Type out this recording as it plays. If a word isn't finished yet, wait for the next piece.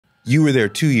You were there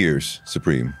 2 years,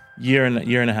 Supreme. Year and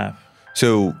a half.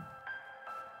 So,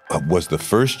 was the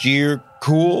first year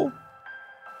cool?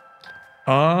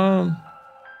 Nah.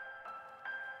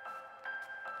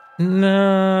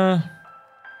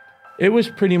 It was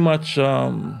pretty much,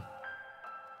 it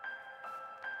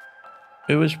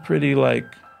was pretty like,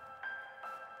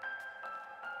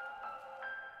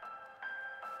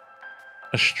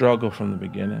 a struggle from the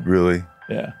beginning. Really?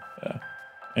 Yeah, yeah.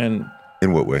 And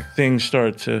in what way? Things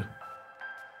started to,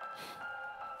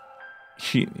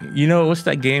 you know, what's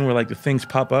that game where like the things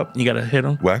pop up and you got to hit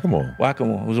them? Whack-a-mole.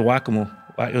 Whack-a-mole. It was a whack-a-mole.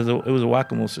 It was a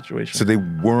whack-a-mole situation. So they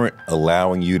weren't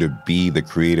allowing you to be the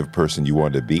creative person you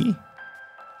wanted to be?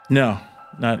 No,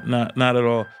 not at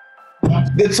all.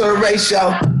 The Touré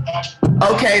show.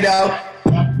 Okay, though.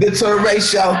 The Touré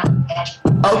show.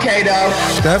 Okay, though.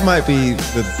 That might be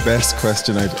the best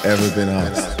question I've ever been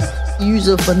asked.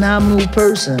 You're a phenomenal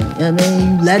person. I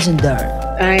mean, you legendary.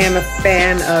 I am a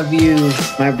fan of you,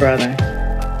 my brother.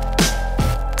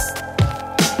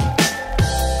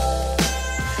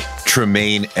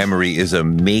 Tremaine Emory is a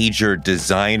major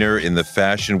designer in the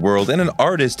fashion world and an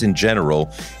artist in general.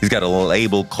 He's got a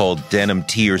label called Denim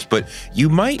Tears, but you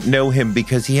might know him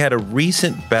because he had a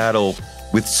recent battle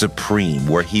with Supreme,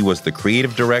 where he was the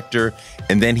creative director,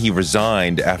 and then he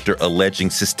resigned after alleging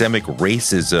systemic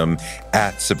racism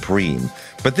at Supreme.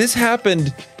 But this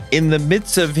happened in the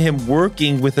midst of him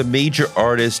working with a major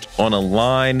artist on a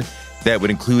line that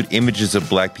would include images of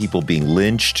black people being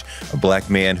lynched, a black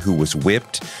man who was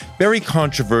whipped, very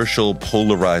controversial,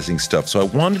 polarizing stuff. So I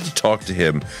wanted to talk to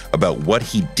him about what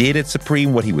he did at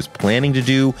Supreme, what he was planning to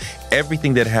do,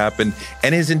 everything that happened,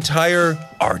 and his entire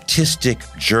artistic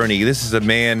journey. This is a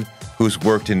man who's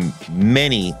worked in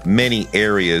many, many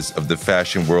areas of the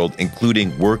fashion world,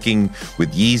 including working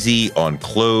with Yeezy on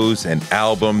clothes and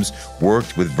albums,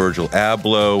 worked with Virgil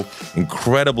Abloh,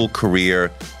 incredible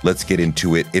career. Let's get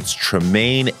into it. It's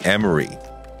Tremaine Emory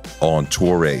on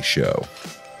Touré Show.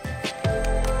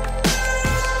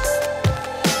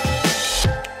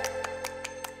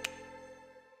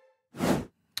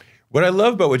 What I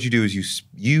love about what you do is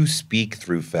you speak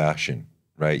through fashion,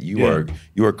 right? You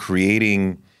are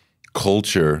creating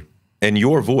culture and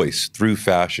your voice through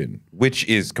fashion, which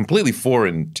is completely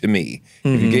foreign to me.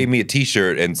 Mm-hmm. If you gave me a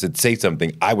t-shirt and said, say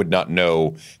something, I would not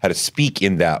know how to speak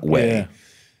in that way. Yeah.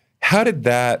 How did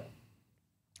that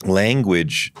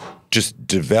language just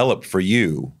develop for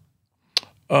you?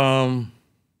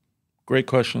 Great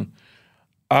question.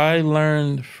 I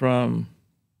learned from,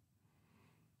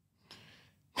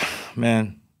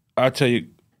 man, I'll tell you,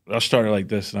 I started like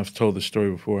this, and I've told this story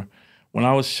before. When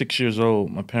I was 6 years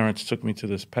old, my parents took me to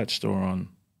this pet store on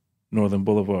Northern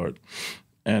Boulevard,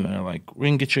 and they're like, "We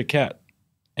can get you a cat."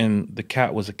 And the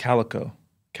cat was a calico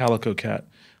cat.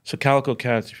 So calico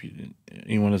cats, if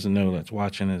anyone doesn't know that's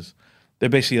watching, they're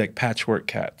basically like patchwork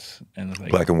cats, and like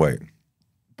black and white,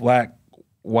 black,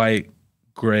 white,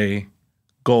 gray,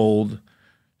 gold,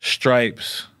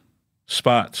 stripes,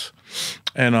 spots,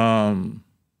 and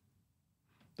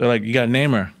they're like, "You got to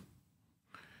name her."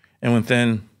 And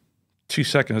within 2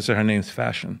 seconds, I said her name's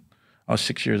Fashion. I was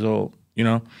 6 years old, you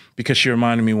know, because she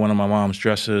reminded me of one of my mom's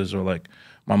dresses or like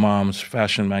my mom's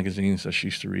fashion magazines that she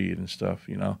used to read and stuff,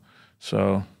 you know.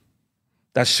 So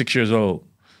that's 6 years old.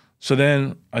 So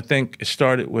then I think it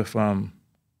started with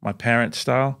my parents'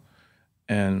 style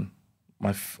and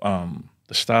my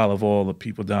the style of all the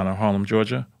people down in Harlem,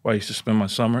 Georgia, where I used to spend my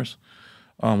summers,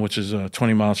 which is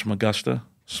 20 miles from Augusta,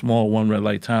 small one red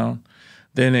light town.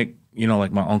 Then it, you know,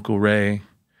 like my Uncle Ray,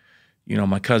 you know,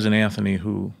 my cousin Anthony,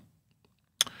 who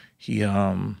he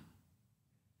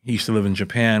used to live in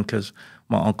Japan because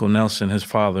my Uncle Nelson, his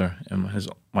father, and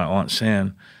my Aunt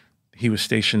San, he was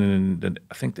stationed in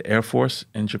I think the Air Force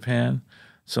in Japan.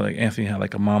 So like Anthony had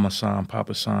like a mama-san,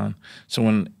 papa-san. So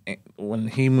when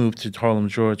he moved to Harlem,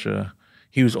 Georgia,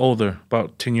 he was older,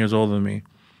 about 10 years older than me.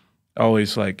 I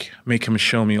always like make him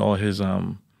show me all his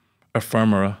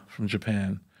ephemera from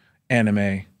Japan,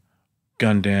 anime,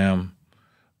 Gundam,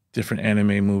 different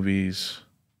anime movies,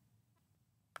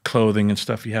 clothing and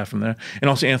stuff he had from there. And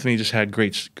also Anthony just had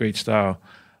great style.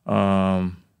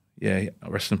 Yeah,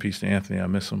 rest in peace to Anthony. I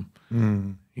miss him.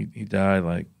 Mm. He died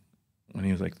like when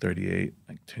he was like 38,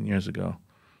 like 10 years ago,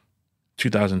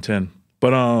 2010.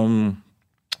 But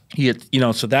he had, you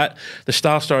know, so that the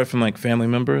style started from like family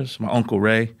members. My Uncle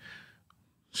Ray,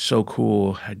 so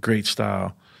cool, had great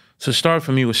style. So it started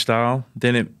for me with style.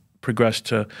 Then it progressed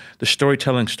to the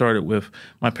storytelling started with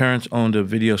my parents owned a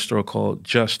video store called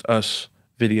Just Us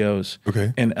Videos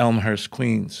in Elmhurst,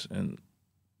 Queens. And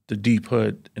the Deep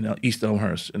Hood in East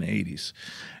Elmhurst in the 80s.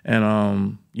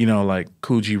 And, you know, like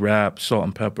Coogee Rap, Salt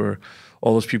and Pepper,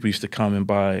 all those people used to come and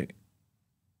buy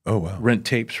rent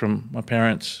tapes from my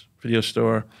parents' video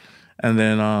store. And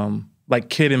then like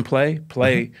Kid and Play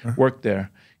worked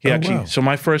there. He actually, so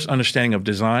my first understanding of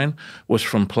design was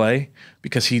from Play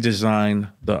because he designed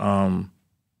the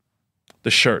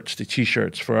shirts, the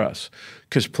T-shirts for us.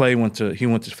 Because Play went to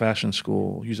fashion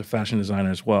school. He was a fashion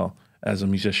designer as well as a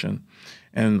musician.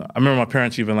 And I remember my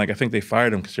parents even like, I think they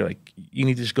fired him because they're like, you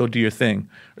need to just go do your thing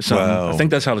or something. Wow. I think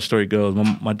that's how the story goes.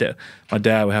 My dad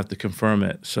would have to confirm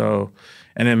it. So,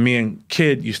 and then me and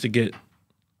Kid used to get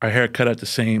our hair cut at the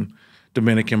same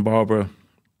Dominican barber.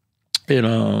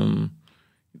 And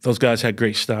those guys had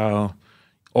great style.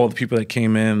 All the people that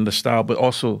came in, the style, but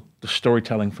also the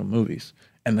storytelling from movies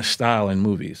and the style in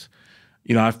movies.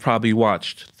 You know, I've probably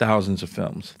watched thousands of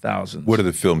films, thousands. What are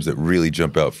the films that really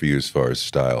jump out for you as far as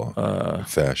style,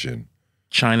 fashion?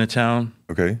 Chinatown.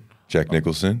 Okay. Jack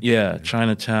Nicholson? Yeah,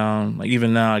 Chinatown. Like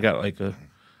even now I got like a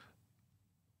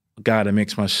guy that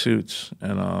makes my suits,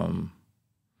 and I'm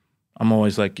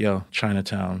always like, yo,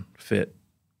 Chinatown fit,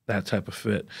 that type of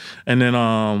fit. And then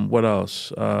what else?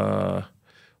 The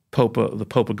Pope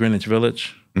of Greenwich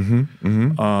Village.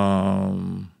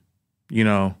 You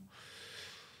know,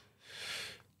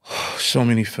 so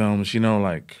many films, you know,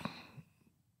 like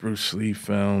Bruce Lee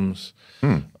films,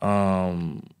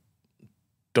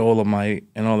 Dolomite,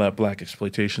 and all that black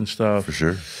exploitation stuff. For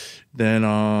sure. Then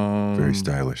very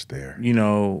stylish there. You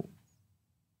know,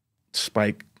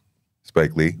 Spike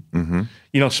Lee. You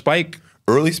know, Spike.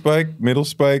 Early Spike, middle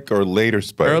Spike, or later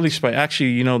Spike? Early Spike.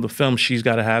 Actually, you know, the film She's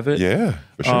Gotta Have It. Yeah,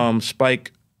 for sure.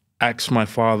 Spike asked my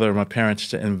father, my parents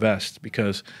to invest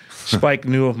because Spike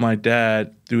knew of my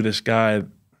dad through this guy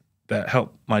that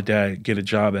helped my dad get a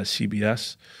job at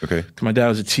CBS. Okay. 'Cause my dad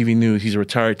was a TV news. He's a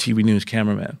retired TV news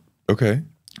cameraman. Okay.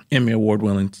 Emmy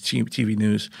Award-winning TV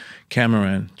news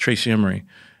cameraman, Tracy Emory.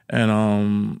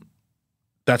 And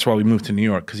that's why we moved to New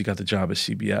York, because he got the job at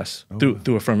CBS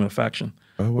through affirmative action,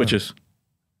 which is,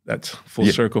 that's full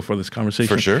circle for this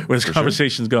conversation. For sure. Where this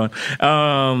conversation's going.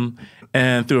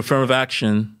 And through affirmative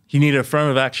action, he needed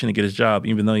affirmative action to get his job,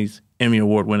 even though he's Emmy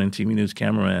Award-winning TV news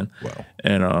cameraman. Wow.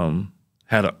 And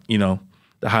had, you know,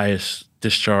 the highest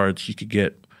discharge you could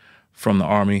get from the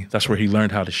Army. That's where he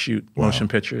learned how to shoot motion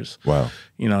pictures. Wow.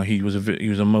 You know, he was a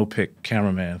Mopic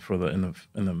cameraman for in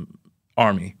the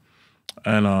Army,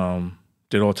 and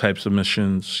did all types of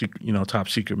missions, you know, top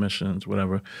secret missions,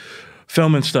 whatever,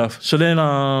 filming stuff. So then,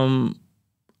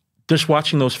 just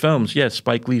watching those films,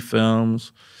 Spike Lee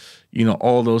films, you know,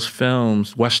 all those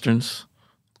films, westerns.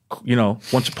 You know,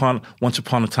 Once Upon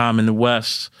a Time in the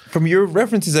West. From your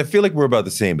references, I feel like we're about the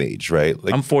same age, right?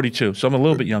 Like, I'm 42, so I'm a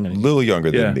little bit younger than you. A little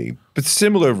younger than me, but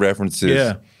similar references.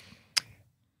 Yeah.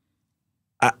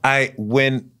 I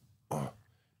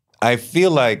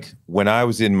feel like when I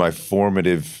was in my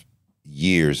formative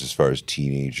years, as far as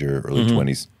teenager, early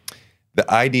 20s, the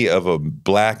idea of a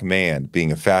black man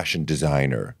being a fashion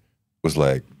designer was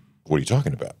like, what are you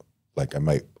talking about? Like, I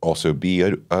might also be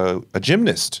a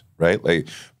gymnast, right? Like,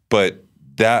 but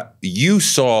that you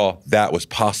saw that was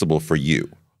possible for you.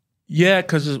 Yeah,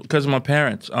 because of my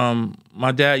parents.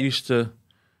 My dad used to,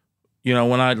 you know,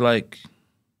 when I'd like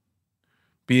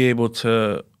be able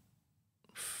to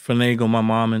finagle my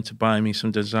mom into buying me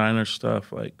some designer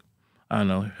stuff, like, I don't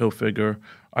know, Hilfiger.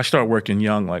 I started working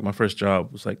young. Like, my first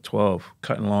job was like 12,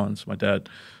 cutting lawns. My dad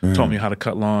taught me how to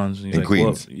cut lawns. And he's in like,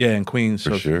 Queens. well, yeah, in Queens.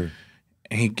 For sure.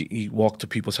 And he walked to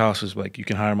people's houses like, you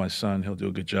can hire my son, he'll do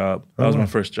a good job. That was my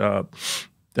first job.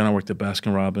 Then I worked at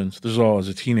Baskin-Robbins. This is all as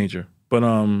a teenager. But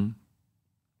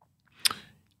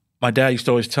my dad used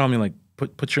to always tell me, like,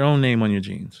 put your own name on your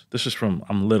jeans. This is from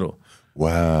I'm little.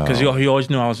 Wow. Because he always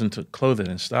knew I was into clothing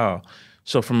and style.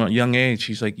 So from a young age,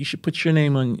 he's like, you should put your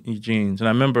name on your jeans. And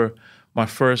I remember my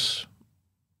first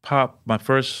pop-up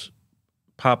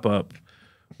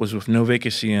was with No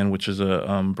Vacancy In, which is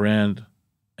a brand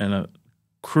and a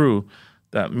crew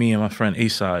that me and my friend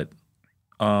A-Side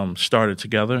started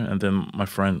together, and then my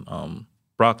friend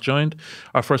Brock joined.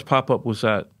 Our first pop-up was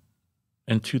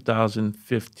in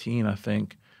 2015, I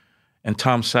think, and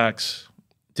Tom Sachs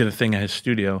did a thing at his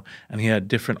studio, and he had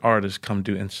different artists come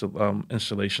do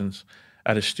installations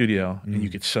at his studio, and you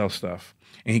could sell stuff.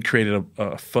 And he created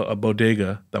a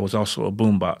bodega that was also a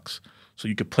boombox, so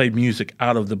you could play music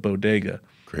out of the bodega.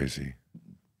 Crazy.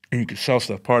 And you could sell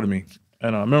stuff, pardon me.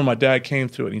 And I remember my dad came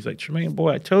to it, and he's like, Tremaine,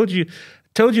 boy, I told you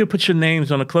to put your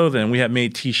names on the clothing. And we had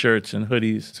made T-shirts and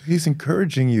hoodies. So he's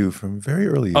encouraging you from very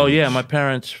early age. Oh, yeah, my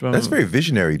parents from... That's very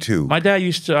visionary, too. I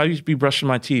used to be brushing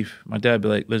my teeth. My dad would be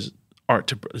like, there's art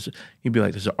to. He'd be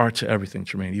like, "There's an art to everything,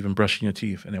 Tremaine. Even brushing your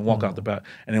teeth, and then walk out the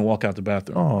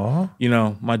bathroom." Aw. You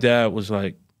know, my dad was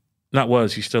like,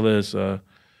 he still is.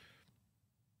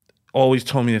 Always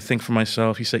told me to think for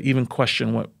myself. He said, even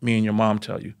question what me and your mom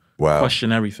tell you. Wow.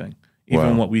 Question everything,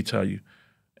 even what we tell you,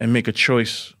 and make a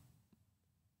choice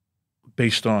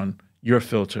based on your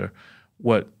filter,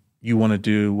 what you want to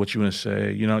do, what you want to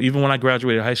say. You know, even when I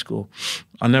graduated high school,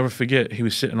 I'll never forget, he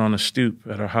was sitting on a stoop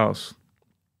at our house,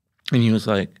 and he was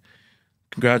like,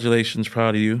 congratulations,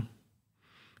 proud of you.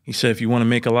 He said, if you want to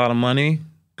make a lot of money,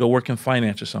 go work in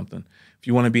finance or something. If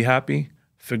you want to be happy,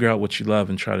 figure out what you love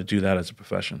and try to do that as a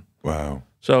profession. Wow.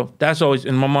 So that's always,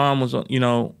 and my mom was, you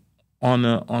know, on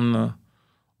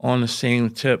the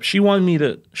same tip. She wanted me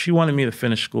to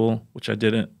finish school, which I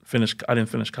didn't finish. I didn't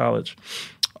finish college.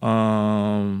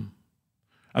 I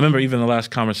remember even the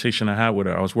last conversation I had with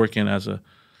her. I was working at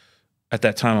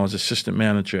that time I was assistant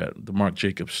manager at the Marc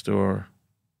Jacobs store,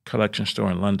 collection store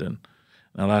in London.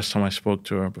 And the last time I spoke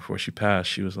to her before she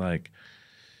passed, she was like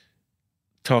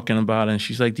talking about it, and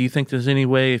she's like, "Do you think there's any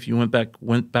way if you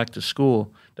went back to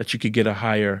school that you could get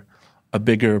a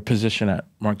bigger position at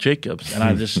Marc Jacobs?" And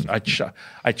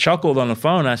I chuckled on the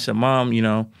phone. I said, "Mom, you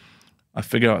know, I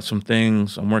figured out some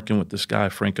things. I'm working with this guy,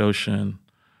 Frank Ocean,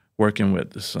 working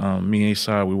with this, me and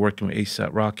A$AP, we're working with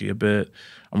A$AP Rocky a bit.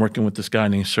 I'm working with this guy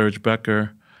named Serge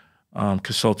Becker,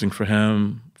 consulting for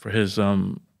him, for his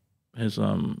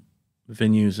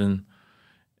venues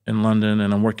in London.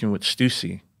 And I'm working with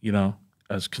Stussy, you know,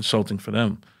 as consulting for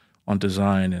them on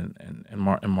design and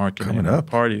marketing Coming and up.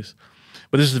 parties.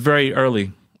 But this is very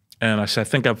early. And I said, I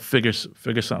think I've figured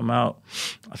something out.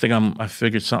 I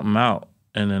figured something out.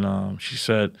 And then she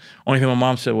said, only thing my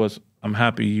mom said was, I'm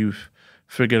happy you've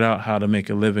figured out how to make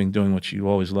a living doing what you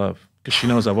always love. Because she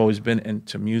knows I've always been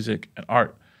into music and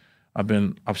art. I've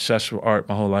been obsessed with art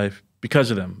my whole life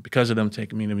because of them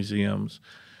taking me to museums,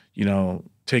 you know,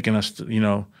 taking us to, you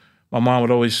know, my mom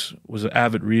was an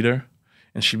avid reader,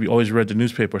 and she always read the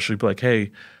newspaper. She'd be like,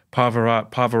 hey,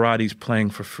 Pavarotti's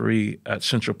playing for free at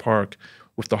Central Park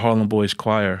with the Harlem Boys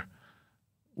Choir.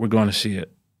 We're going to see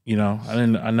it. You know,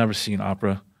 I never seen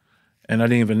opera, and I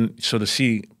didn't even, so to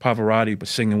see Pavarotti but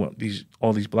singing what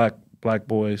all these black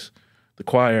boys, the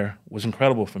choir, was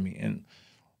incredible for me. And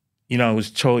you know, it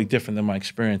was totally different than my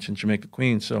experience in Jamaica,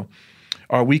 Queens. So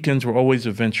our weekends were always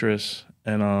adventurous,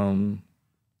 and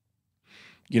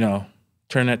you know,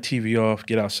 turn that TV off,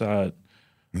 get outside.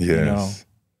 Yes. You know?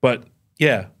 But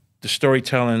yeah, the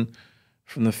storytelling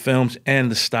from the films and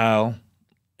the style,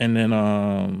 and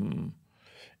then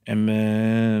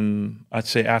I'd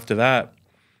say after that,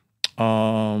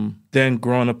 then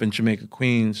growing up in Jamaica,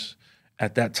 Queens,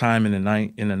 at that time in the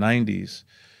 90s,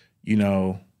 you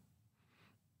know,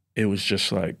 it was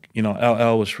just like, you know,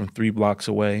 LL was from 3 blocks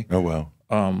away. Oh wow.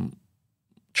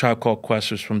 Tribe Called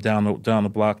Quest was from down the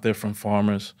block. They're from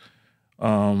Farmers.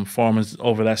 Farmers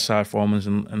over that side, Farmers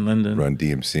in Linden. Run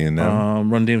DMC in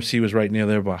them. Run DMC was right near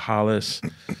there by Hollis.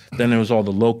 Then there was all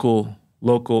the local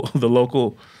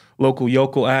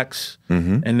yokel acts.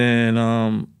 Mm-hmm. And then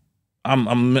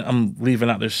I'm leaving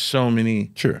out. There's so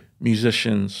many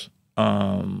musicians.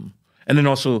 And then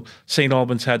also St.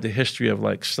 Albans had the history of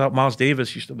like Miles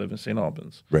Davis used to live in St.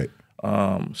 Albans. Right.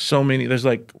 So many. There's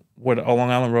like where the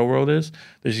Long Island Railroad is.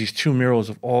 There's these 2 murals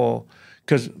of all,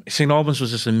 because St. Albans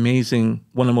was this amazing,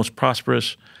 one of the most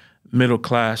prosperous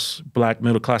black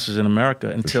middle classes in America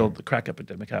until the crack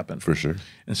epidemic happened. For sure.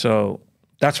 And so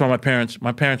that's why my parents,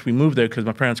 we moved there because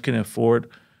my parents couldn't afford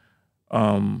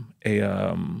a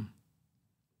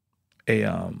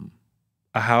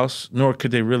house, nor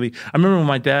could they really. I remember when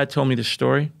my dad told me this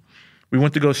story. We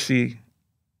went to go see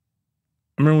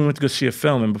a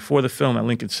film, and before the film at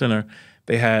Lincoln Center,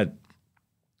 they had,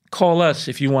 call us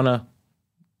if you want to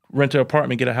rent an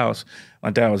apartment, get a house.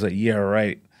 My dad was like, yeah,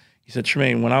 right. He said,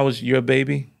 Tremaine, when I was your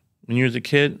baby, when you was a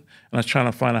kid, and I was trying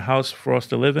to find a house for us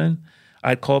to live in,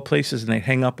 I'd call places and they'd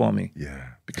hang up on me. Yeah.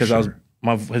 Because I was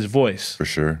his voice. For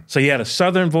sure. So he had a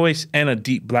Southern voice and a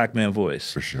deep black man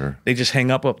voice. For sure. They just hang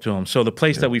up to him. So the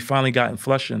place that we finally got in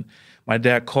Flushing, my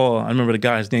dad called. I remember the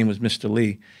guy's name was Mr.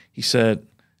 Lee. He said,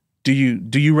 do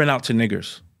you rent out to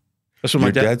niggers? That's what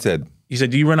my dad said. He said,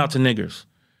 do you rent out to niggers?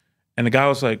 And the guy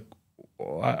was like,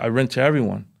 well, I rent to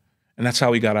everyone. And that's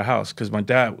how we got our house. Because my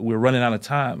dad, we were running out of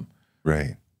time.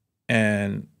 Right.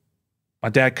 And my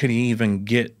dad couldn't even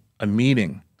get a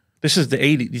meeting. This is the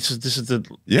 80s. This is the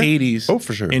 80s. Oh,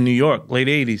 for sure. In New York, late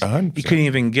 80s. 100%. He couldn't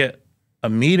even get a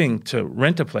meeting to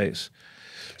rent a place.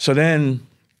 So then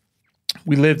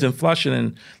we lived in Flushing,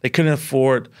 and they couldn't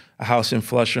afford a house in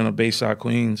Flushing or Bayside,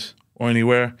 Queens, or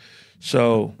anywhere.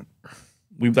 So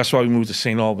that's why we moved to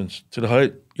St. Albans, to the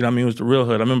hood. You know what I mean? It was the real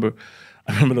hood. I remember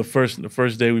the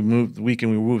first day we moved, the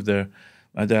weekend we moved there,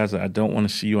 my dad's like, I don't want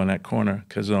to see you on that corner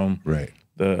because Right.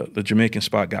 the Jamaican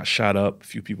spot got shot up, a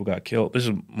few people got killed. This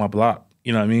is my block,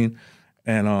 you know what I mean?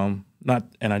 And I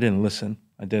didn't listen.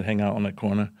 I did hang out on that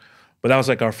corner. But that was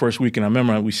like our first weekend. I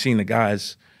remember we seen the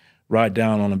guys ride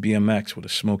down on a BMX with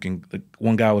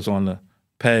one guy was on the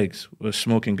pegs with a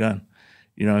smoking gun.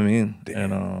 You know what I mean?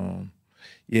 Damn. And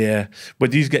yeah. But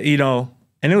these guys, you know,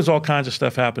 and there was all kinds of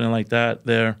stuff happening like that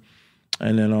there.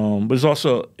 And then but it's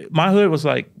also my hood was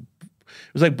like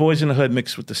Boys in the Hood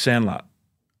mixed with the Sandlot.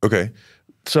 Okay.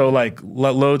 So like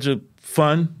loads of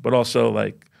fun, but also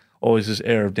like always this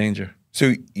air of danger.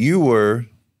 So you were,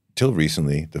 till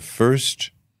recently, the first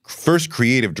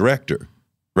creative director,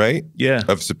 right? Yeah.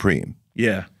 Of Supreme.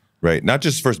 Yeah. Right. Not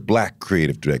just first black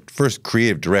creative director, first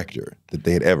creative director that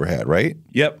they had ever had, right?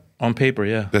 Yep. On paper,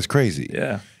 yeah. That's crazy.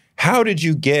 Yeah. How did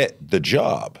you get the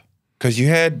job? Because you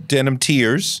had Denim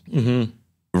Tears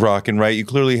rocking, right? You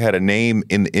clearly had a name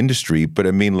in the industry, but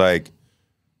I mean, like,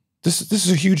 this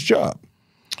is a huge job.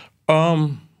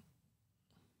 I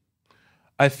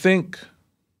think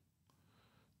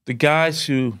the guys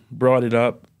who brought it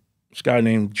up, this guy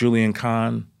named Julian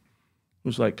Kahn,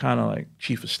 who's like kind of like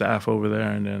chief of staff over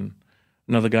there, and then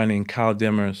another guy named Kyle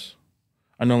Demers.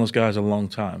 I know those guys a long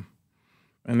time.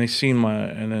 And they seen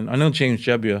and then I know James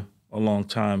Jebbia a long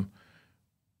time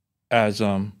as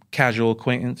casual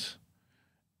acquaintance.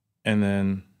 And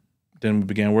then we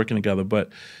began working together. But,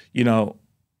 you know,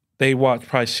 they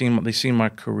seen my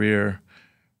career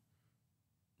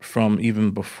from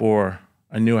even before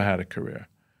I knew I had a career.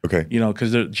 Okay. You know,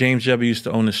 because James Jebbia used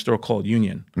to own a store called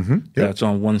Union. That's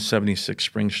on 176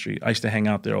 Spring Street. I used to hang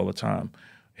out there all the time.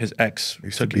 His ex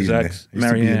took his ex,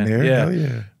 Marianne.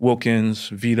 Yeah. Wilkins,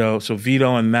 Vito. So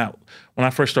Vito and Matt. When I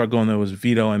first started going there, it was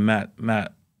Vito and Matt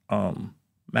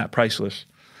Priceless.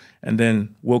 And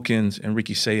then Wilkins and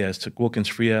Ricky Sayas took Wilkins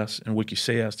Frias and Ricky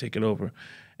Sayas take it over.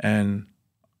 And,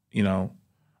 you know,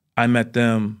 I met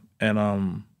them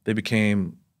and they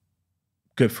became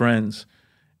good friends.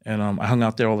 And I hung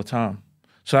out there all the time.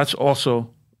 So that's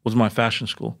also was my fashion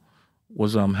school,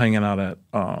 was hanging out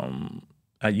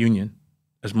at Union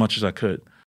as much as I could.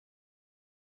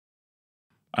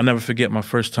 I'll never forget my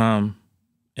first time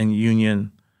in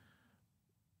Union.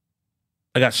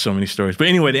 I got so many stories. But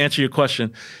anyway, to answer your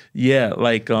question, yeah,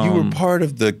 like... you were part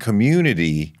of the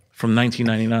community. From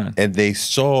 1999. And they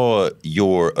saw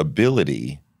your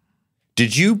ability.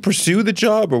 Did you pursue the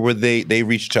job, or were they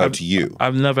reached out to you?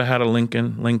 I've never had a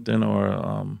LinkedIn or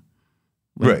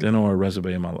a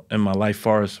resume in my life,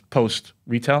 far as post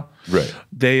retail. Right.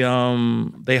 They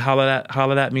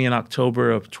hollered at me in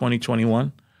October of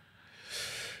 2021.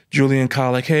 Julian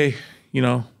called like, hey, you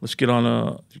know,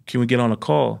 can we get on a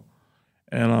call?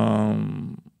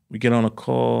 And we get on a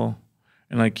call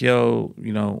and like, yo,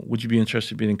 you know, would you be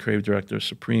interested in being creative director of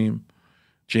Supreme?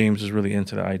 James is really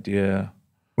into the idea.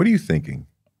 What are you thinking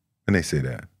when they say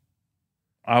that?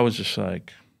 I was just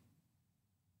like,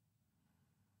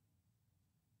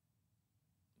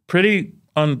 pretty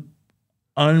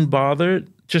unbothered,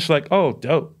 just like, oh,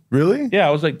 dope. Really? Yeah,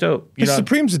 I was like, dope. You know,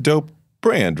 Supreme's a dope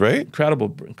brand, right? Incredible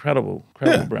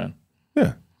brand.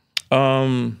 Yeah.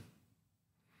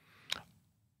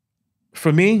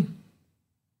 For me,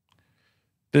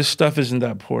 this stuff isn't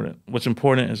that important. What's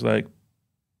important is like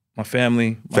my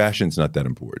family. Fashion's not that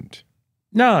important.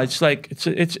 No, it's like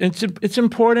it's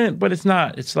important, but it's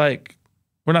not. It's like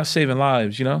we're not saving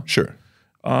lives, you know? Sure.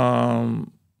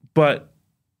 But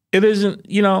it isn't,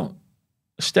 you know,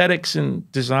 aesthetics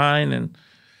and design, and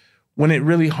when it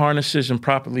really harnesses and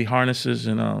properly harnesses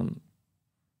and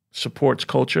supports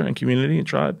culture and community and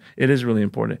tribe, it is really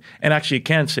important. And actually it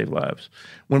can save lives.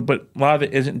 But a lot of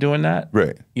it isn't doing that.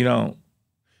 Right. You know.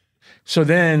 So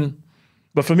then,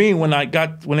 but for me, when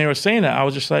they were saying that, I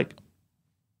was just like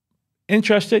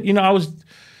interested. You know,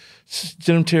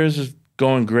 Denim Tears is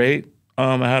going great.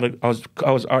 I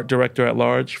was art director at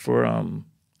large for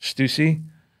Stussy.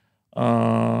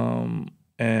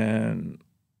 And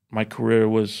my career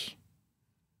was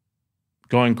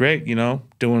going great, you know,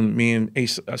 doing me and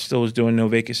Ace. I still was doing No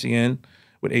Vacancy In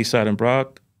with A-Side and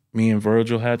Brock. Me and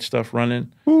Virgil had stuff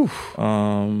running.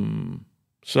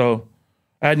 So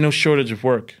I had no shortage of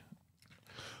work.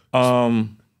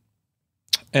 And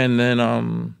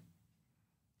then,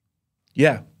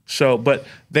 yeah. So, but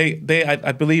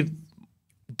I believe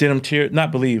Denim Tears,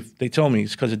 not believe, they told me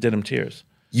it's because of Denim Tears.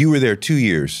 You were there 2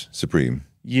 years, Supreme.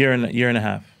 Year and a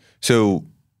half. So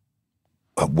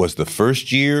was the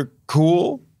first year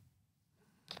cool?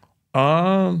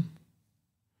 Nah.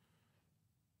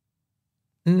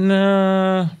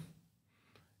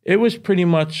 It was pretty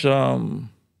much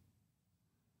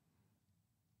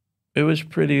it was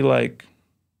pretty like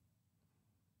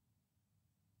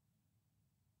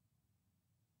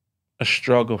a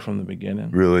struggle from the beginning.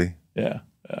 Really? Yeah,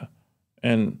 yeah.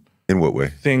 And in what way?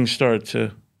 Things started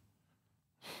to.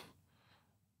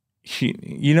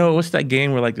 You know, what's that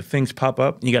game where like the things pop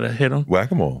up and you got to hit them?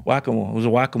 Whack-a-mole. Whack-a-mole. It was a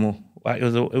whack-a-mole.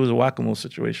 It was a whack-a-mole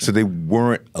situation. So they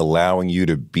weren't allowing you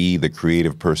to be the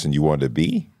creative person you wanted to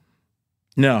be?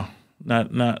 No,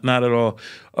 not at all.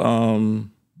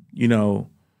 You know,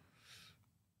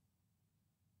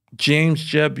 James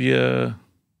Jebbia,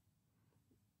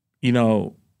 you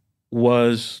know,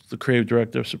 was the creative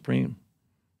director of Supreme.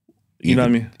 You know what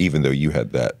I mean? Even though you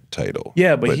had that title.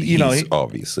 Yeah, but he's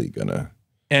obviously gonna.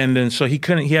 And then so he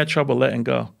had trouble letting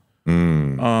go.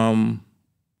 I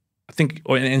think,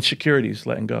 or insecurities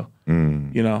letting go.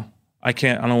 You know, I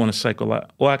don't want to psychoanalyze.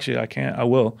 Well, actually, I can't. I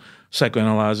will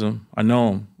psychoanalyze him. I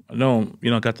know him.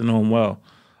 You know, got to know him well.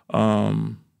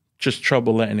 Just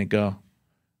trouble letting it go.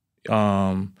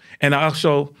 And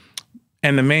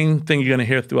the main thing you're going to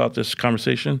hear throughout this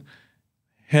conversation,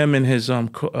 him and his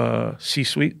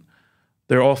C-suite,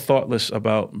 they're all thoughtless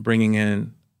about bringing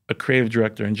in a creative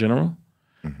director in general,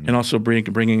 and also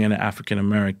bringing in an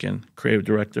African-American creative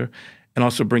director, and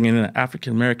also bringing in an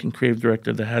African-American creative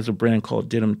director that has a brand called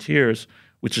Denim Tears,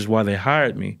 which is why they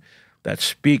hired me, that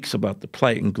speaks about the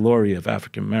plight and glory of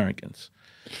African-Americans.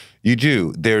 You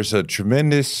do. There's a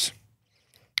tremendous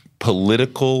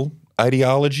political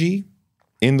ideology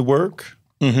in the work.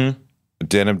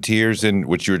 Denim Tears and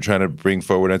what you were trying to bring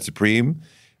forward on Supreme.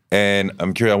 And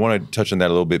I'm curious, I want to touch on that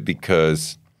a little bit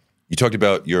because you talked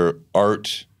about your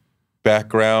art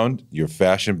background, your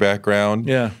fashion background.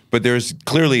 Yeah. But there's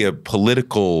clearly a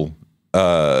political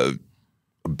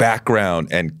background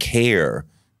and care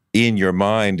in your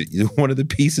mind. One of the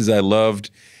pieces I loved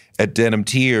at Denim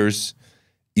Tears,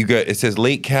 it says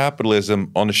late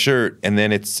capitalism on the shirt, and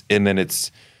then it's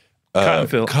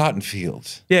cotton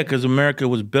fields. Yeah, because America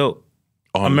was built.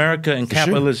 America and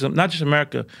capitalism, not just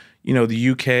America, you know,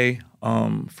 the UK,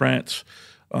 France,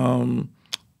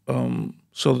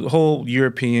 so the whole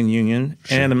European Union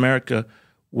and America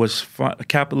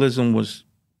capitalism was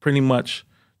pretty much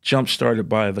jump-started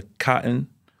by the cotton.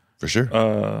 For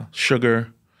sure.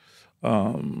 Sugar.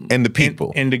 And the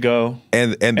people. Indigo.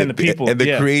 And the people. And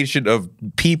the creation of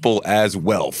people as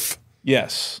wealth.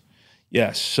 Yes.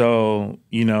 Yes. So,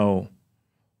 you know,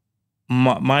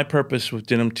 my purpose with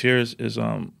Denim Tears is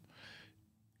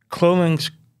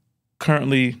clothing's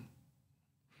currently,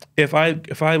 if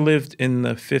I lived in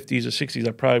the 50s or 60s,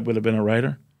 I probably would have been a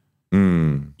writer.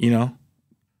 You know,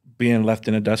 being left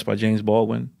in the dust by James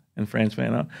Baldwin and Franz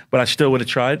Fanon. But I still would have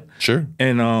tried. Sure.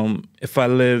 And if I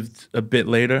lived a bit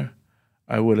later,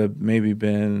 I would have maybe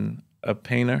been a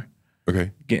painter.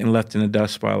 Okay. Getting left in the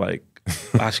dust by like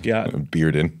Basquiat.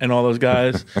 Bearden. And all those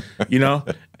guys, you know?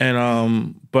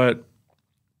 And but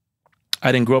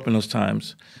I didn't grow up in those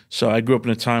times. So I grew up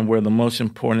in a time where one of the most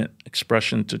important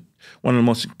expressions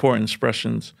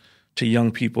to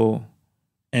young people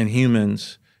and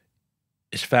humans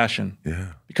is fashion. Yeah.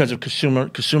 Because of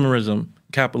consumerism,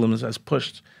 capitalism has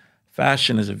pushed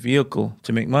fashion as a vehicle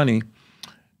to make money.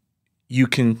 You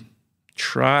can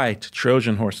try to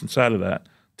Trojan horse inside of that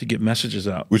to get messages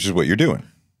out. Which is what you're doing.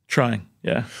 Trying,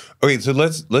 yeah. Okay, so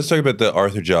let's talk about the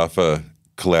Arthur Jafa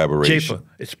collaboration. Jafa.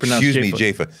 It's pronounced Excuse Jafa.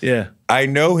 me, Jafa. Yeah. I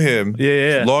know him.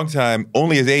 Yeah. Long time,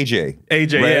 only as AJ.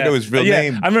 AJ, right? yeah. I know his real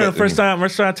name. I remember the first time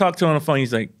I talked to him on the phone,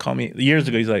 he's like, call me, years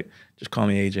ago, he's like, just call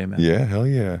me AJ, man. Yeah, hell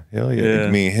yeah. Hell yeah. Yeah.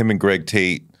 I mean, him and Greg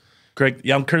Tate.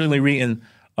 I'm currently reading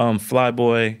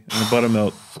Flyboy and the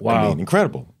Buttermilk. Wow. I mean,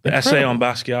 incredible. The essay on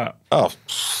Basquiat. Oh,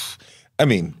 I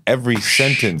mean, every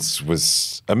sentence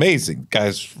was amazing.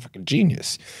 Guy's fucking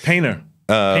genius. Painter.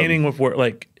 Painting with work,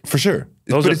 like. For sure.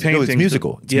 Those are paintings. It's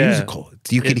musical. It's musical.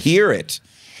 You could hear it.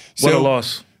 What a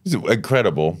loss. It's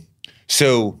incredible.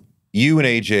 So you and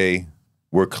AJ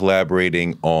were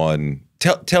collaborating on,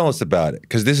 tell us about it,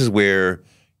 because this is where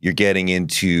you're getting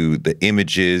into the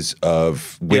images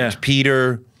of Whipped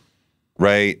Peter,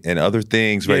 right, and other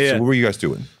things, right? So what were you guys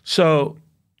doing? So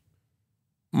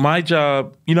my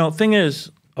job, you know, thing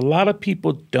is, a lot of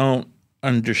people don't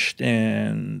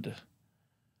understand,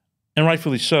 and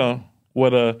rightfully so,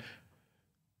 what a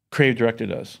creative director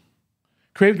does.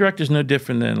 Creative director is no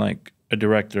different than like a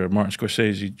director, Martin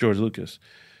Scorsese, George Lucas.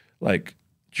 Like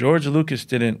George Lucas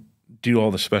didn't do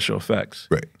all the special effects.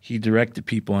 Right. He directed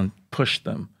people and pushed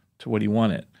them to what he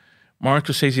wanted.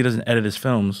 Martin Scorsese doesn't edit his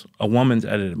films. A woman's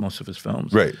edited most of his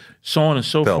films. Right. So on and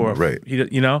so forth. Right.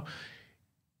 You know,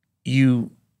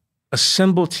 you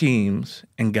assemble teams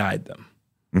and guide them.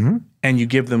 And you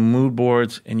give them mood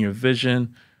boards and your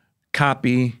vision,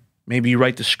 copy. Maybe you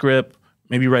write the script.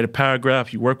 maybe you write a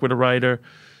paragraph, you work with a writer.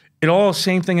 It all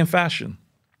same thing in fashion.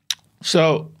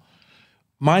 So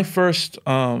my first,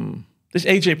 this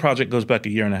AJ project goes back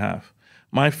 1.5 years.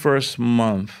 My first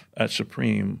month at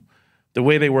Supreme, the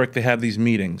way they work, they have these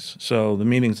meetings. So the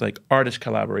meetings like artist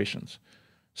collaborations.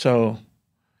 So,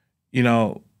 you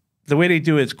know, the way they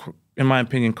do it is, in my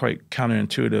opinion, quite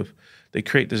counterintuitive. They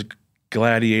create this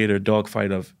gladiator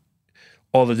dogfight of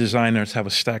all the designers have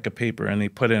a stack of paper and they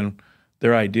put in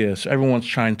their ideas. So everyone's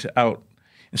trying to out.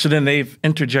 And so then they've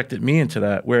interjected me into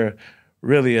that, where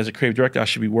really as a creative director, I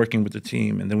should be working with the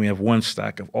team. And then we have one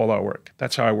stack of all our work.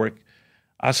 That's how I work.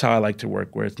 That's how I like to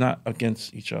work, where it's not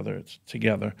against each other, it's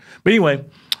together. But anyway,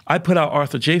 I put out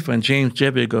Arthur Jafa, and James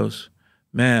Jebbia goes,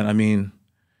 man, I mean,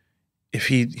 if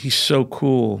he's so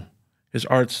cool, his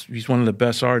art's, he's one of the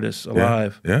best artists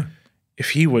alive. Yeah.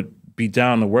 If he would be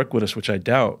down to work with us, which I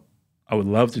doubt, I would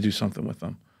love to do something with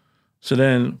him. So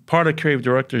then part of creative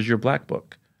director is your black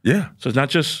book. Yeah. So it's not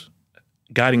just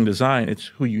guiding design, it's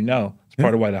who you know. It's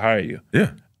part of why they hire you.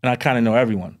 Yeah. And I kind of know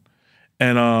everyone.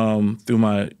 And through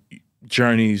my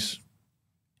journeys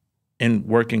in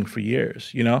working for years,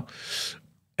 you know,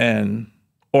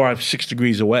 or I'm 6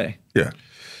 degrees away. Yeah.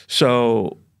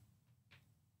 So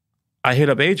I hit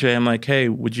up AJ. I'm like, hey,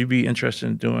 would you be interested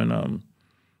in doing a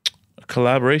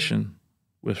collaboration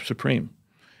with Supreme?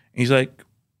 And he's like,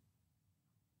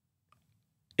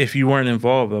 if you weren't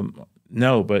involved,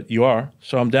 no, but you are,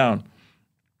 so I'm down.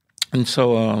 And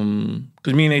so,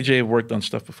 because me and AJ have worked on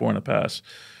stuff before in the past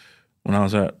when I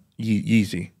was at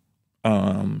Yeezy.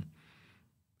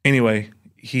 Anyway,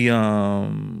 he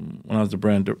when I was the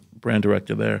brand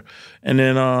director there, and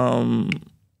then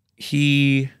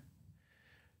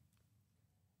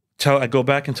I go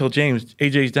back and tell James,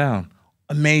 AJ's down,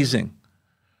 amazing.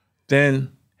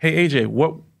 Then, hey AJ,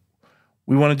 what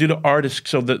we want to do the artist.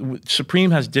 So the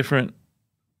Supreme has different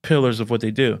pillars of what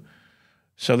they do.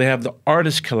 So they have the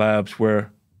artist collabs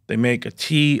where they make a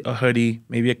tee, a hoodie,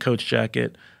 maybe a coach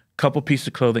jacket, a couple pieces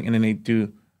of clothing, and then they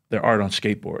do their art on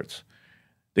skateboards.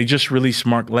 They just released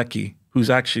Mark Leckie, who's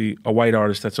actually a white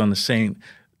artist that's on the same,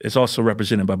 it's also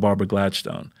represented by Barbara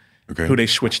Gladstone, who they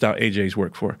switched out AJ's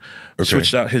work for.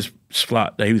 Switched out his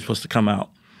slot that he was supposed to come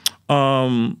out.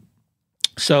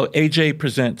 So AJ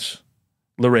presents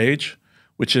Le Rage,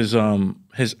 which is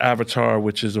his avatar,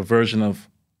 which is a version of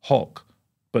Hulk,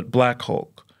 but Black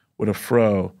Hulk with a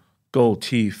fro, gold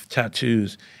teeth,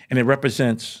 tattoos, and it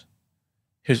represents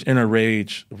his inner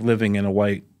rage of living in a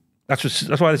white. That's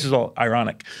why this is all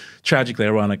ironic, tragically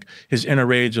ironic. His inner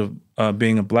rage of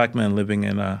being a black man living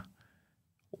in a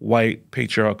white,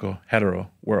 patriarchal, hetero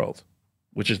world,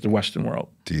 which is the Western world.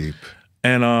 Deep.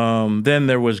 And then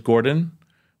there was Gordon,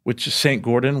 which is Saint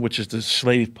Gordon, which is the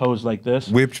slave posed like this.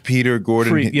 Whipped Peter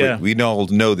Gordon. We all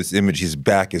know this image. His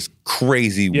back is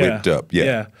crazy whipped up.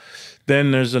 Yeah.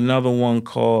 Then there's another one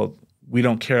called We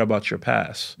Don't Care About Your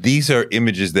Past. These are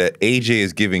images that AJ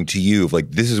is giving to you of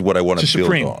like, this is what I want to build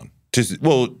Supreme. on.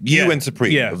 You and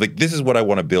Supreme. Yeah. Like, this is what I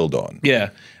want to build on. Yeah.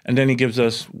 And then he gives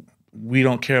us, we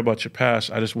don't care about your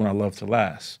past. I just want our love to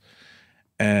last.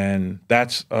 And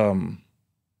that's,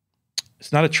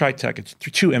 it's not a tritech. It's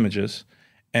 2 images.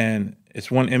 And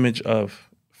it's one image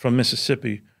from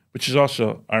Mississippi, which is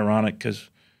also ironic because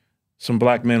some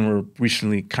black men were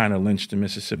recently kind of lynched in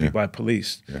Mississippi by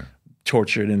police,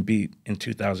 tortured and beat in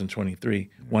 2023,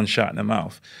 one shot in the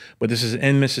mouth. But this is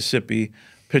in Mississippi,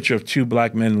 picture of 2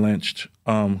 black men lynched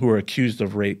who are accused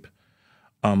of rape.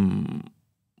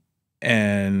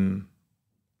 And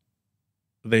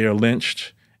they are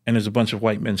lynched, and there's a bunch of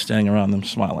white men standing around them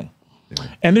smiling.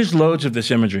 And there's loads of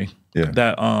this imagery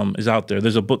that is out there.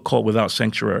 There's a book called Without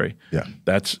Sanctuary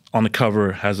that's on the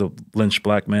cover, has a lynched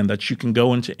black man that you can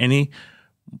go into any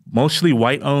mostly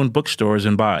white-owned bookstores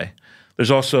and buy. There's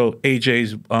also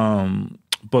AJ's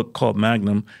book called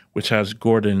Magnum, which has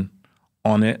Gordon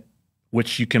on it,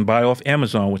 which you can buy off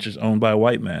Amazon, which is owned by a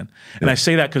white man. And I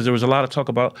say that because there was a lot of talk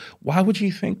about, why would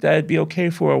you think that it'd be okay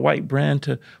for a white brand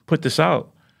to put this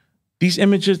out? These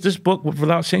images, this book,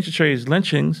 Without Sanctuary, is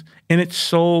lynchings, and it's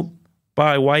sold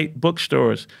by white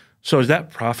bookstores. So is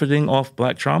that profiting off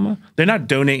black trauma? They're not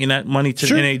donating that money to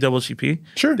the NAACP.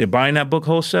 Sure. They're buying that book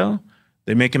wholesale,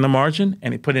 they're making the margin,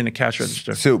 and they put it in a cash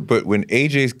register. So, but when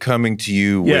AJ's coming to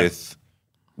you with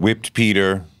Whipped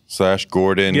Peter /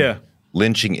 Gordon,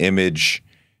 lynching image,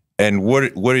 and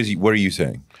what are you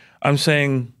saying? I'm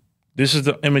saying this is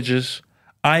the images.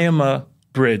 I am a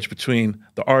bridge between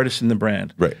the artist and the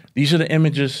brand. Right. These are the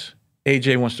images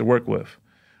AJ wants to work with.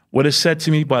 What is said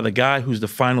to me by the guy who's the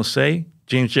final say,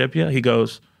 James Jebbia, he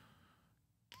goes,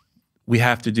 we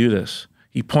have to do this.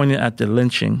 He pointed at the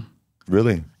lynching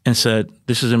Really? and said,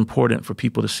 this is important for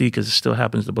people to see because it still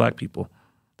happens to black people.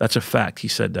 That's a fact. He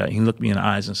said that. He looked me in the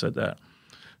eyes and said that.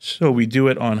 So we do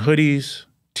it on hoodies,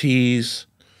 tees.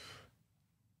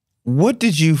 What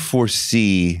did you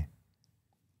foresee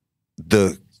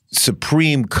the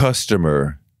supreme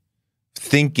customer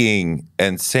thinking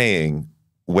and saying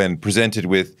when presented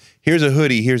with, here's a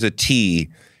hoodie, here's a tee.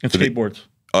 And skateboards.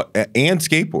 And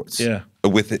skateboards. Yeah.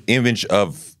 With the image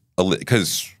of,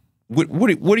 because what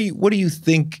do you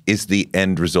think is the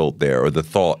end result there, or the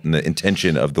thought and the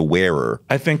intention of the wearer?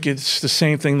 I think it's the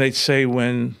same thing they'd say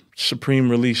when Supreme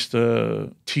released a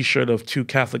T-shirt of two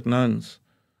Catholic nuns,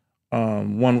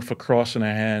 one with a cross in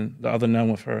her hand, the other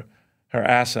nun with her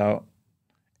ass out,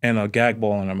 and a gag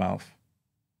ball in her mouth.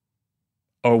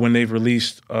 Or when they've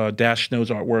released Dash Snow's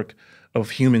artwork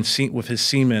of with his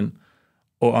semen,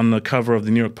 or on the cover of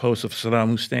the New York Post of Saddam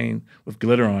Hussein with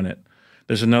glitter on it.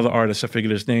 There's another artist, I forget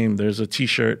his name. There's a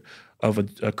T-shirt of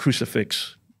a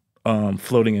crucifix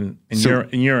floating in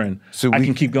urine. So I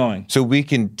can keep going. So we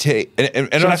can take, and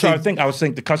so that's what I think. I was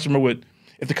thinking the customer would,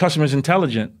 if the customer is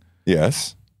intelligent,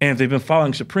 yes, and if they've been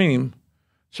following Supreme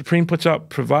puts out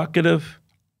provocative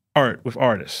art with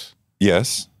artists.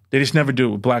 Yes. They just never do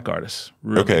it with black artists.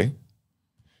 Really. Okay.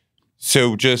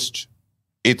 So just,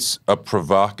 it's a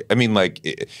I mean, like,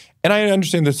 and I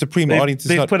understand the Supreme audience is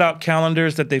they've put out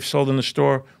calendars that they've sold in the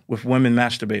store with women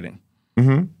masturbating.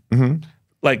 Mm-hmm. Mm-hmm.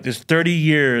 Like, there's 30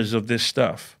 years of this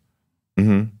stuff.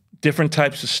 Mm-hmm. Different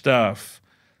types of stuff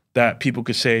that people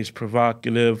could say is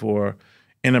provocative or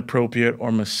inappropriate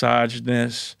or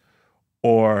misogynist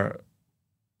or,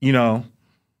 you know.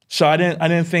 So I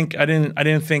didn't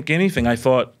think anything. I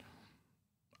thought,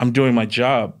 I'm doing my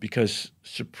job because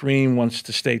Supreme wants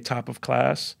to stay top of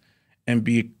class and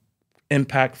be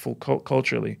impactful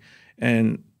culturally.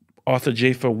 And Arthur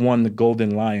Jafa won the Golden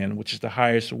Lion, which is the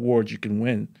highest award you can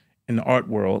win in the art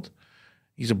world.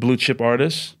 He's a blue chip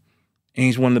artist, and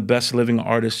he's one of the best living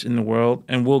artists in the world,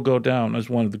 and will go down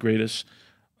as one of the greatest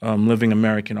living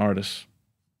American artists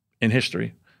in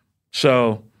history.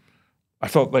 So I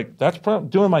felt like that's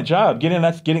doing my job. Getting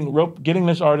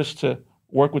this artist to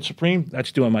work with Supreme,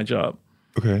 that's doing my job.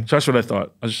 Okay. So that's what I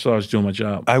thought. I just thought I was doing my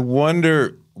job. I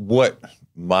wonder what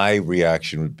my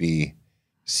reaction would be.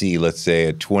 See, let's say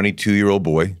a 22-year-old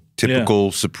boy,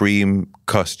 typical Supreme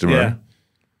customer,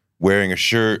 wearing a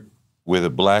shirt with a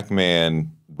black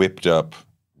man whipped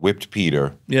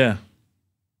Peter. Yeah.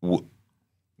 What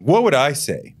would I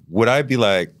say? Would I be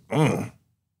like,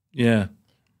 yeah.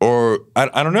 Or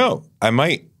I don't know. I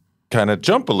might kind of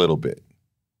jump a little bit.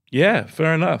 Yeah,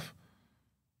 fair enough.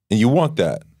 And you want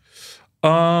that?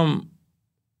 I've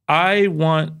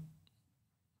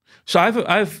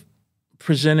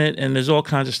presented, and there's all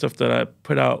kinds of stuff that I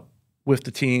put out with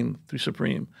the team through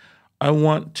Supreme. I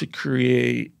want to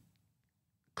create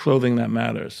clothing that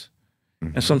matters.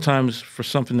 Mm-hmm. And sometimes for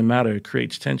something to matter, it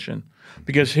creates tension.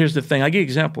 Because here's the thing, I give you an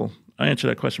example. I answer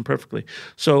that question perfectly.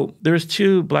 So there's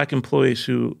two black employees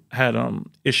who had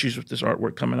issues with this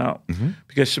artwork coming out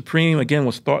because Supreme, again,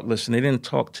 was thoughtless, and they didn't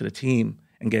talk to the team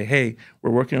and go, hey, we're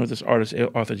working with this artist,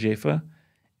 Arthur Jafa,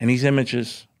 and these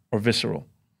images are visceral.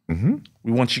 Mm-hmm.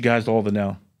 We want you guys all to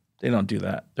know. They don't do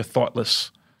that. They're thoughtless.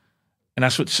 And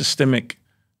that's what systemic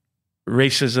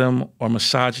racism or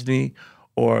misogyny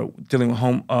or dealing with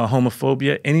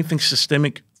homophobia, anything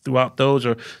systemic throughout those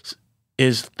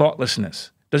is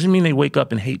thoughtlessness. Doesn't mean they wake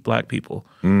up and hate black people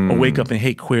or wake up and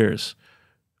hate queers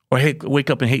or wake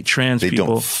up and hate trans people.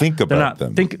 They don't think about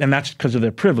them. And that's because of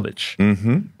their privilege.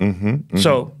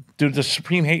 So, do the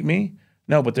Supreme hate me?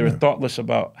 No, but they were thoughtless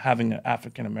about having an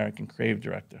African-American creative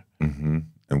director. And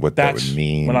what that would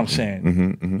mean. What I'm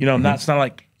saying. You know, it's not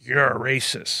like you're a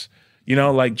racist. You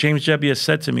know, like James Jebbia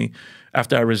said to me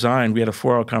after I resigned, we had a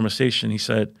 4-hour conversation. He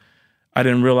said, I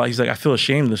didn't realize, he's like, I feel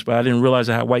ashamed of this, but I didn't realize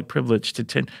I had white privilege to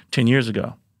 10 years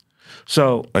ago.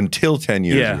 So until 10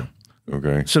 years ago.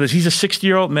 Okay. So he's a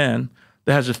 60-year-old man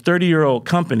that has a 30-year-old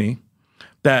company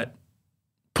that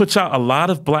puts out a lot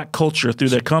of black culture through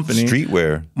their company.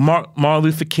 Streetwear. Martin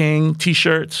Luther King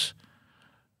T-shirts,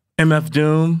 MF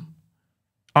Doom,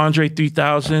 Andre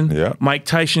 3000, Mike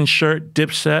Tyson shirt,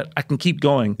 Dipset. I can keep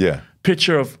going. Yeah.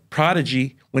 Picture of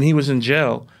Prodigy when he was in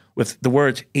jail with the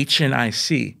words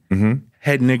HNIC,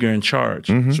 head nigger in charge.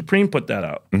 Supreme put that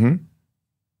out.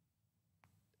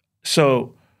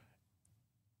 So,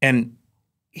 and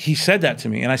he said that to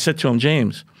me, and I said to him,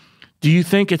 James, do you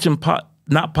think it's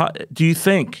do you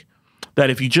think that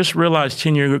if you just realized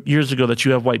 10 years ago that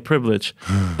you have white privilege,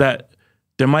 that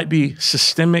there might be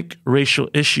systemic racial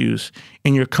issues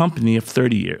in your company of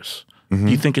 30 years? Do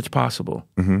you think it's possible?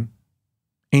 And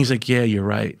he's like, yeah, you're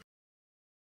right.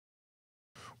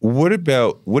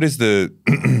 What is the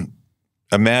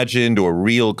imagined or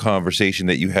real conversation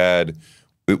that you had?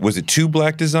 Was it 2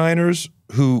 black designers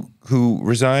who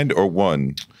resigned, or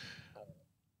one?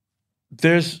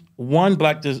 There's one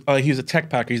black, he's a tech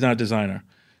packer, he's not a designer.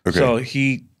 Okay. So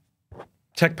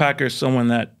tech packer is someone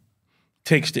that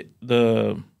takes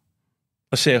let's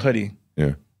say a hoodie.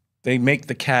 Yeah. They make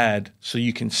the CAD so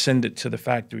you can send it to the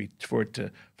factory for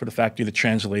the factory to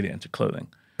translate it into clothing.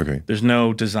 Okay. There's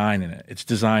no design in it. It's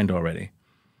designed already.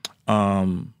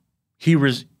 So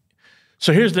here's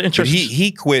the interesting. But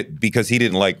he quit because he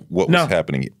didn't like what was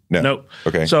happening. No. Nope.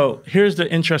 Okay. So here's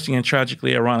the interesting and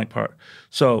tragically ironic part.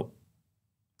 So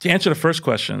to answer the first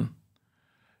question,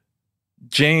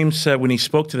 James said when he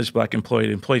spoke to this black employee,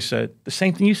 the employee said the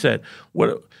same thing you said.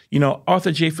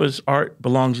 Arthur Jafa's art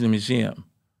belongs in a museum.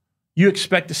 You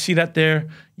expect to see that there.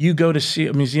 You go to see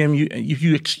a museum.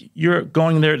 You're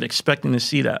going there expecting to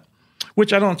see that,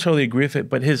 which I don't totally agree with it.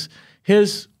 But his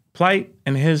plight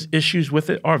and his issues with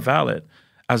it are valid.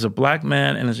 As a black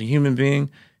man and as a human being,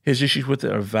 his issues with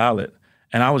it are valid.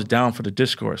 And I was down for the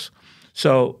discourse.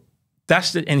 So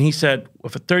and he said,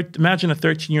 imagine a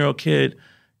 13-year-old kid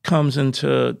comes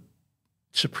into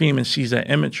Supreme and sees that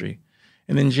imagery.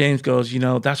 And then James goes,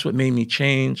 that's what made me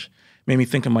change, made me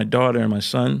think of my daughter and my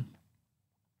son.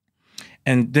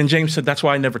 And then James said, that's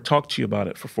why I never talked to you about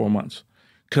it for 4 months,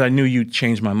 because I knew you'd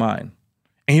change my mind.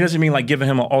 And he doesn't mean like giving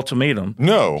him an ultimatum.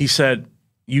 No. He said,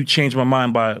 you changed my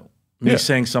mind by me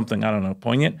saying something, I don't know,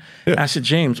 poignant. Yeah. I said,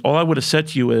 James, all I would have said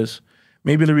to you is,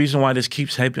 maybe the reason why this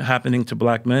keeps happening to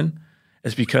black men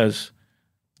is because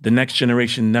the next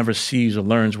generation never sees or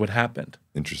learns what happened.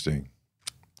 Interesting.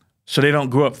 So they don't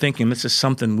grow up thinking this is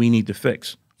something we need to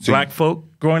fix. So black folk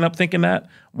growing up thinking that,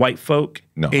 white folk,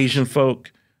 Asian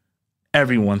folk,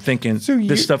 everyone thinking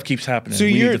this stuff keeps happening. So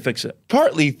we need to fix it.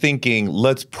 Partly thinking,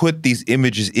 let's put these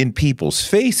images in people's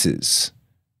faces.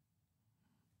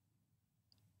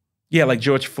 Yeah, like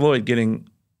George Floyd getting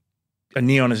a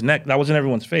knee on his neck. That was in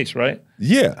everyone's face, right?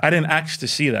 Yeah. I didn't ask to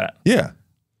see that. Yeah.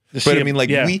 But I mean,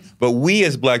 we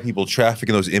as black people traffic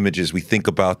in those images. We think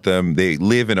about them. They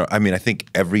live in I think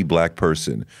every black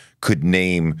person could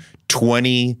name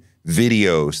 20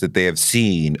 videos that they have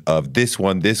seen of this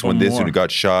one who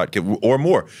got shot, or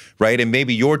more, right? And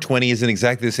maybe your 20 isn't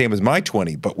exactly the same as my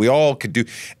 20, but we all could do,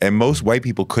 and most white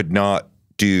people could not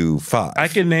do 5. I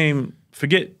could name,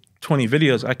 forget 20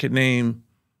 videos, I could name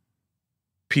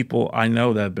people I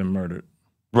know that have been murdered.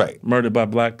 Right. Murdered by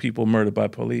black people, murdered by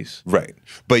police. Right.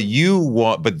 But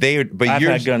I've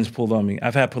had guns pulled on me.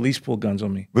 I've had police pull guns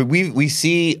on me. But we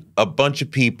see a bunch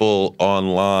of people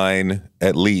online,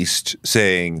 at least,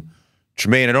 saying,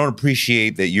 Tremaine, I don't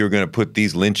appreciate that you're going to put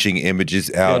these lynching images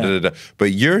out. Yeah.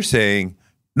 But you're saying,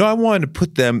 no, I wanted to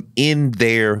put them in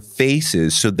their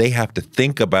faces so they have to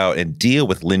think about and deal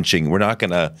with lynching. We're not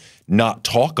going to not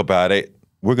talk about it.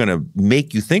 We're going to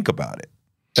make you think about it.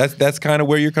 That's kind of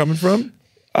where you're coming from?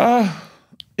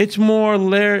 It's more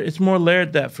layered. It's more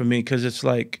layered that for me, because it's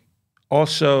like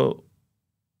also,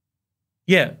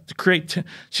 to create.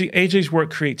 See, AJ's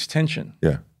work creates tension.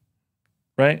 Yeah.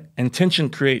 Right, and tension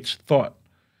creates thought,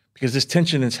 because this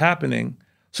tension is happening.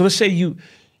 So let's say you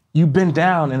bend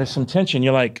down and there's some tension.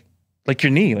 You're like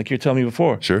your knee, like you're telling me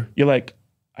before. Sure. You're like,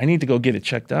 I need to go get it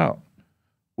checked out.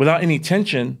 Without any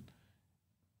tension,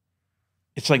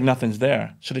 it's like nothing's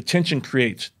there. So the tension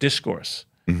creates discourse.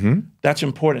 Mm-hmm. That's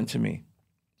important to me.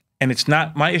 And it's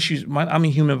not my issues. I'm a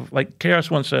human. Like KRS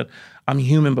once said, I'm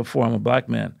human before I'm a black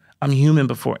man. I'm human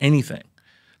before anything.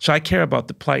 So I care about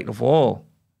the plight of all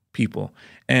people.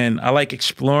 And I like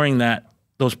exploring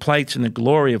those plights and the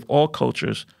glory of all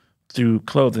cultures through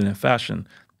clothing and fashion.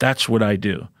 That's what I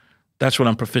do. That's what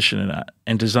I'm proficient in at.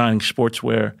 And designing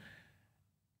sportswear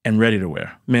and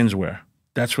ready-to-wear, menswear.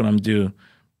 That's what I'm doing.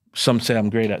 Some say I'm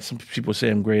great at. Some people say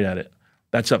I'm great at it.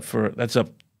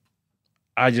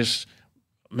 I just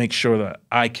make sure that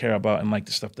I care about and like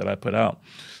the stuff that I put out.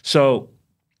 So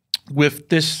with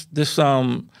this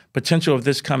potential of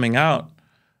this coming out,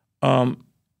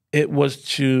 it was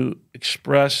to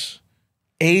express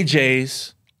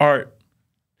AJ's art,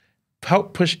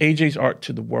 help push AJ's art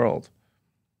to the world.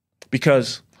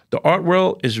 Because the art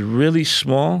world is really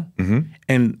small,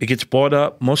 and it gets bought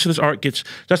up. Most of this art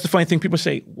that's the funny thing, people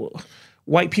say, well,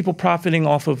 white people profiting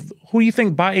off of, who do you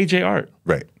think buy AJ art?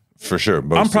 Right, for sure.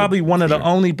 I'm probably one of the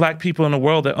only black people in the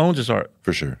world that owns his art.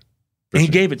 For sure. And he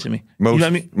gave it to me. Most, you know what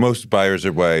I mean? Most buyers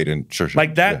are white, and sure.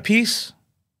 Like that piece,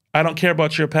 I don't care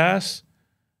about your past.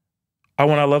 I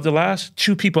Want I Love to Last,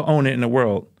 2 people own it in the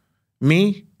world.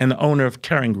 Me and the owner of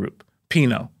Caring Group,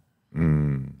 Pino.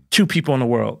 2 people in the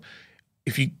world.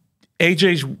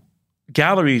 AJ's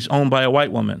galleries owned by a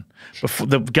white woman. Before,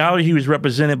 the gallery he was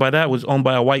represented by that was owned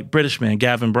by a white British man,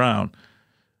 Gavin Brown.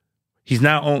 He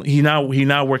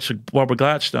now works for Barbara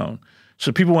Gladstone.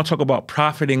 So people want to talk about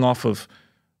profiting off of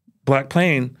Black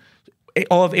Plain.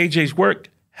 All of AJ's work,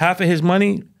 half of his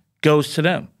money goes to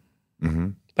them.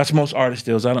 That's most artist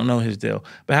deals. I don't know his deal.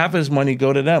 But half of his money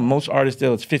go to them. Most artist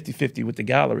deals, it's 50-50 with the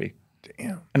gallery.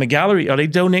 Damn. And the gallery, are they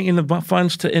donating the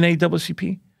funds to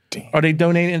NAACP? Damn. Are they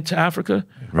donating it to Africa?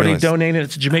 Are they donating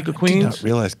it to Jamaica, Queens? I did not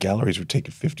realize galleries were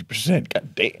taking 50%.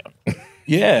 God damn.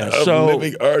 Yeah. So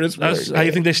living artists. that's how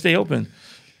you think they stay open.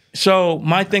 So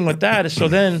my thing with that is, so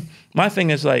then my thing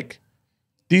is like,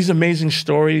 these amazing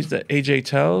stories that AJ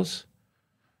tells,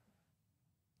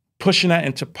 pushing that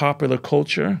into popular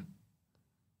culture,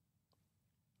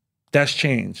 that's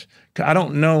changed. I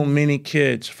don't know many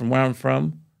kids from where I'm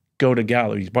from go to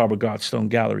galleries, Barbara Gladstone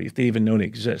Gallery, if they even know they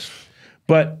exist.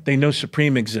 But they know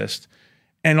Supreme exists.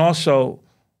 And also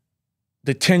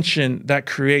the tension that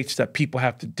creates that people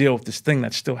have to deal with this thing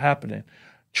that's still happening.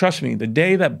 Trust me, the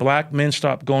day that Black men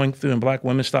stop going through and Black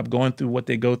women stop going through what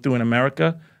they go through in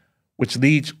America, which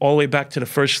leads all the way back to the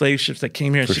first slave ships that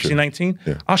came here in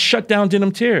 1619, I'll shut down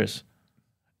Denim Tears.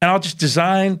 And I'll just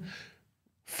design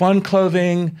fun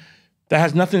clothing that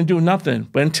has nothing to do with nothing.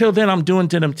 But until then, I'm doing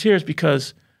Denim Tears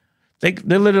because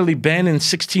they're literally banning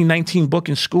 1619 book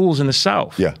in schools in the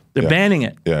South. Yeah. They're banning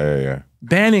it. Yeah.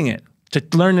 Banning it to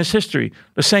learn this history.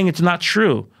 They're saying it's not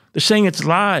true. They're saying it's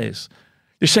lies.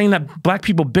 They're saying that Black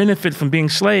people benefit from being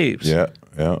slaves.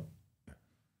 Yeah.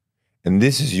 And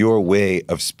this is your way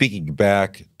of speaking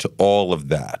back to all of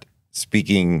that.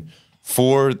 Speaking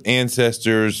for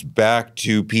ancestors, back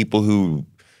to people who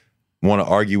want to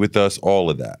argue with us, all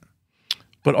of that.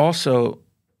 But also,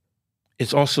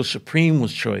 it's also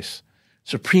Supreme's choice.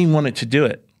 Supreme wanted to do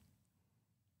it.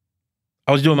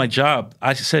 I was doing my job.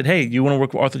 I said, hey, you want to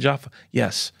work with Arthur Jafa?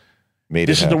 Yes.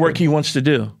 This is the work he wants to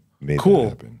do.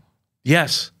 Cool.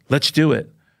 Yes, let's do it.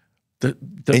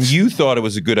 And you thought it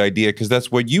was a good idea because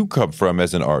that's where you come from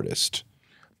as an artist.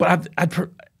 But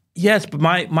yes, but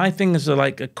my thing is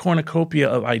like a cornucopia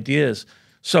of ideas.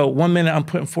 So one minute I'm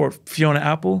putting forth Fiona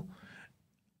Apple,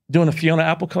 doing a Fiona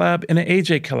Apple collab and an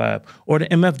AJ collab, or the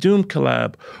MF Doom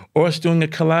collab, or us doing a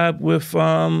collab with,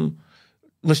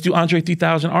 let's do Andre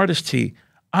 3000 Artist Tee.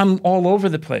 I'm all over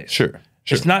the place. Sure.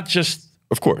 It's not just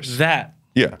of course that.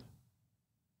 Yeah.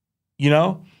 You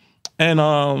know? And,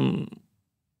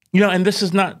 and this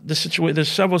is not the situation.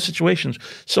 There's several situations.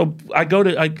 So I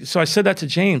said that to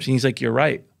James, and he's like, you're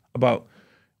right about,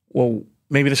 well,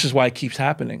 maybe this is why it keeps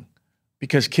happening,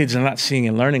 because kids are not seeing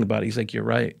and learning about it. He's like, you're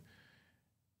right.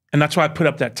 And that's why I put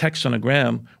up that text on the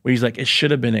gram where he's like, it should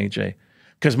have been AJ.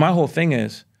 Because my whole thing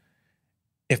is,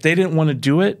 if they didn't want to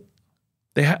do it,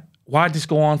 why'd this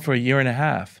go on for a year and a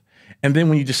half? And then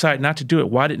when you decide not to do it,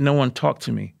 why did no one talk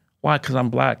to me? Why? Because I'm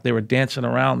Black. They were dancing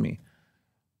around me.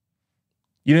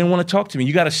 You didn't want to talk to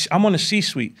me. I'm on the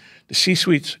C-suite. The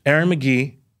C-suite's Erin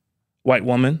McGee, white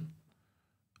woman,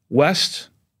 West,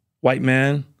 white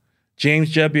man,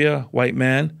 James Jebbia, white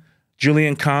man,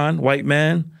 Julian Kahn, white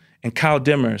man, and Kyle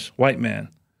Dimmers, white man.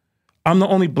 I'm the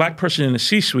only Black person in the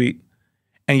C-suite,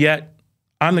 and yet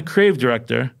I'm the creative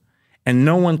director, and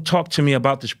no one talked to me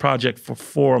about this project for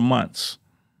 4 months.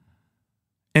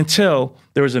 Until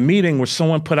there was a meeting where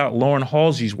someone put out Lauren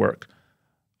Halsey's work,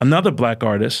 another Black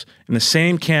artist in the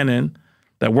same canon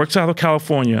that works out of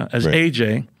California as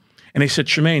AJ, and they said,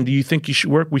 Tremaine, do you think we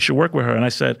should work with her? And I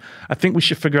said, I think we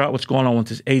should figure out what's going on with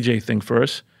this AJ thing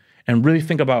first, and really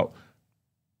think about,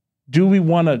 do we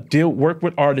want to work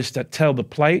with artists that tell the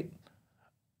plight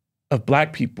of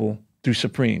Black people through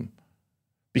Supreme?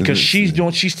 Because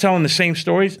she's telling the same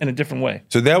stories in a different way.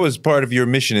 So that was part of your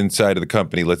mission inside of the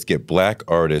company. Let's get Black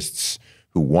artists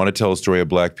who want to tell a story of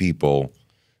Black people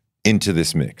into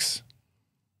this mix.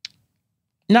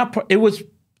 My part of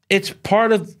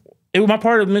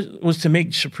it was to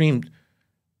make Supreme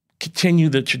continue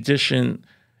the tradition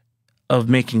of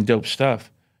making dope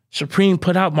stuff. Supreme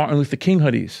put out Martin Luther King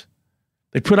hoodies.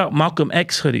 They put out Malcolm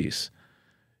X hoodies.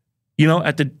 You know,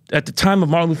 at the time of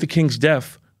Martin Luther King's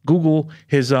death, Google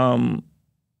his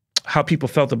how people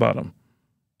felt about him.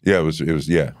 Yeah, it was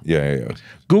yeah.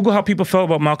 Google how people felt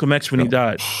about Malcolm X when he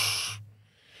died.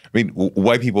 I mean,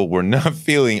 white people were not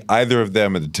feeling either of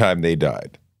them at the time they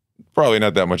died. Probably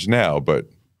not that much now, but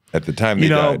at the time they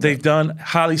died. They've done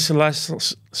Haile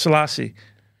Selassie.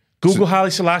 Google Haile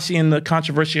Selassie and the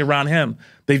controversy around him.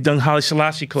 They've done Haile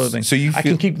Selassie clothing. So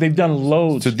they've done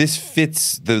loads. So this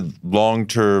fits the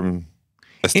long-term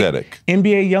aesthetic.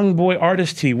 NBA Young Boy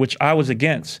Artist Tee, which I was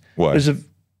against. Why?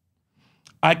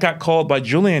 I got called by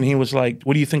Julian. He was like,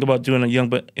 what do you think about doing a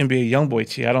NBA Youngboy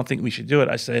tee? I don't think we should do it.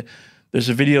 I said, there's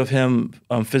a video of him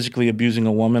physically abusing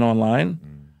a woman online.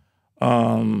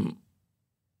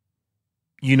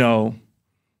 You know,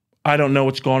 I don't know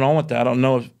what's going on with that. I don't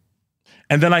know if,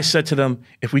 and then I said to them,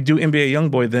 if we do NBA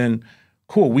Youngboy, then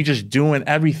cool, we just doing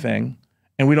everything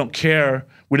and we don't care.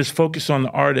 We're just focused on the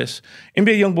artist.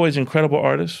 NBA Youngboy is an incredible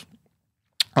artist.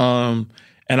 And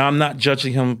I'm not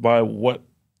judging him by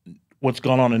what's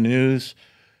going on in the news.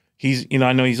 He's, you know,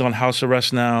 I know he's on house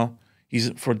arrest now.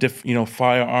 He's for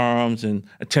firearms and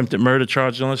attempted murder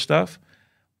charges and all this stuff.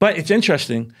 But it's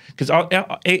interesting because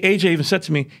AJ even said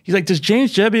to me, he's like, does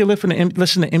James Jebbia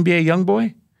listen to NBA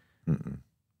Youngboy?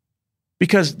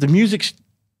 Because the music's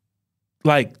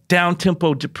like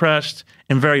down-tempo, depressed,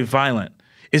 and very violent.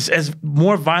 It's as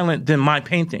more violent than my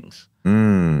paintings.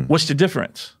 What's the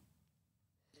difference?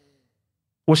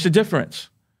 What's the difference?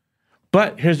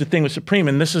 But here's the thing with Supreme,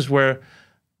 and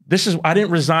I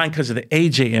didn't resign because of the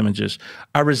AJ images.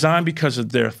 I resigned because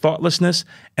of their thoughtlessness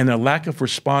and their lack of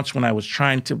response when I was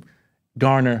trying to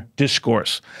garner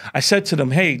discourse. I said to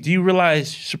them, hey, do you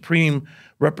realize Supreme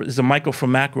is a micro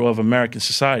from macro of American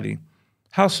society?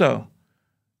 How so?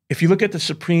 If you look at the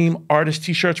Supreme artist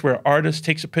t-shirts where an artist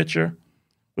takes a picture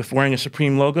with wearing a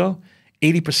Supreme logo,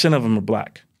 80% of them are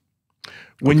black.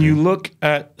 When you look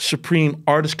at Supreme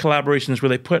artist collaborations where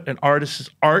they put an artist's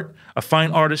art, a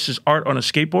fine artist's art on a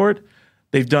skateboard,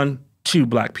 they've done 2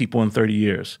 black people in 30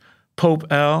 years, Pope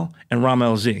L and Ram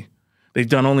LZ. They've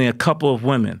done only a couple of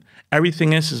women.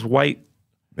 Everything else is white,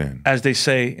 as they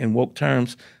say in woke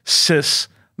terms, cis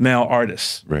male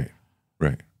artists. Right.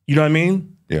 You know what I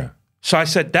mean? Yeah. So I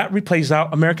said that replays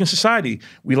out American society.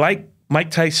 We like Mike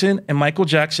Tyson and Michael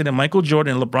Jackson and Michael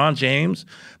Jordan and LeBron James,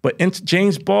 but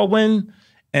James Baldwin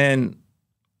and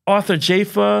Arthur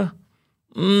Jafa,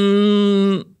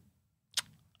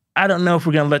 I don't know if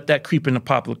we're going to let that creep into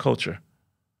popular culture.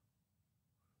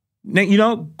 You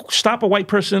know, stop a white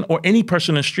person or any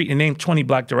person in the street and name 20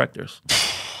 black directors.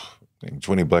 Name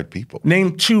 20 black people.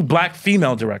 Name 2 black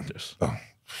female directors. Oh.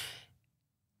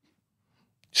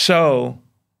 So,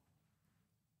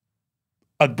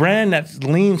 a brand that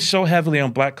leans so heavily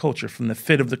on black culture, from the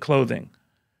fit of the clothing,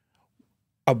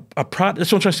 that's what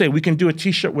I'm trying to say. We can do a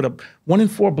t-shirt with 1 in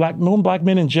 4 known black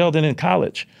men in jail than in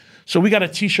college. So we got a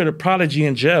t-shirt of Prodigy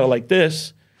in jail like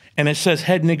this, and it says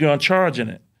head nigger on charge in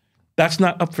it. That's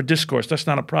not up for discourse. That's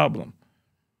not a problem.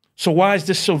 So why is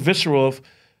this so visceral of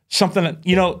something that,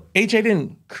 you know, AJ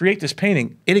didn't create this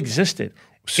painting. It existed.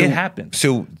 It happened.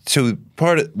 So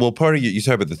part of you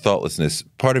talk about the thoughtlessness.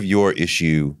 Part of your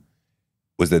issue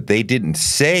was that they didn't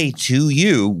say to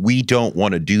you, we don't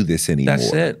want to do this anymore.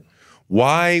 That's it.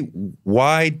 Why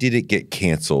did it get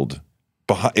canceled?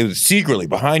 It was secretly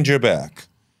behind your back.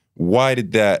 Why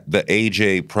did the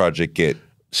AJ project get?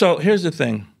 So here's the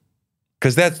thing.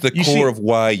 Because that's the core of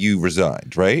why you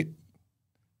resigned, right?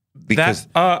 Because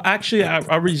actually,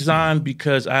 I resigned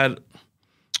because I had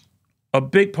a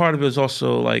big part of it is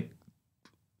also like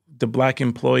the black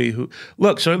employee who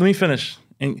look. So let me finish,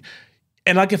 and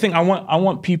like I think I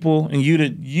want people and you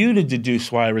to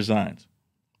deduce why I resigned.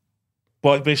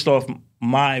 But based off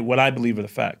what I believe are the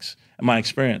facts and my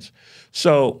experience.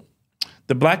 So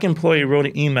the black employee wrote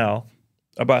an email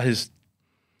about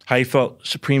how he felt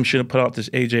Supreme should have put out this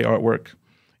AJ artwork.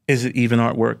 Is it even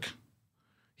artwork?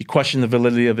 He questioned the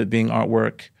validity of it being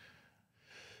artwork.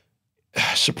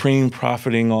 Supreme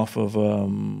profiting off of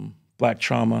black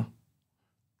trauma,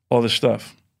 all this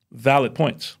stuff. Valid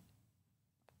points.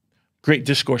 Great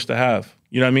discourse to have.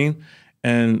 You know what I mean?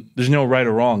 And there's no right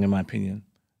or wrong, in my opinion.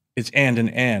 It's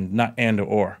and, not and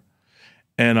or.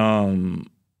 And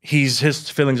his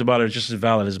feelings about it are just as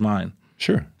valid as mine.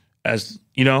 Sure. As,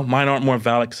 you know, mine aren't more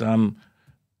valid because I'm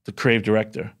the creative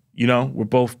director. You know, we're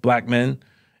both black men,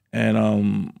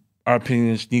 and our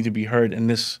opinions need to be heard in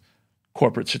this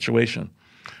corporate situation.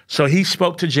 So he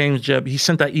spoke to James Jebb. He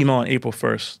sent that email on April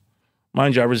 1st.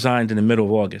 Mind you, I resigned in the middle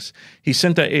of August. He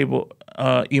sent that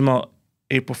email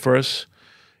April 1st.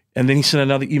 And then he sent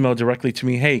another email directly to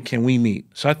me, hey, can we meet?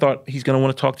 So I thought he's going to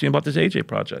want to talk to you about this AJ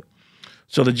project.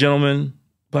 So the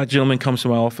black gentleman comes to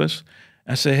my office.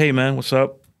 I say, hey, man, what's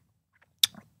up?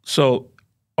 So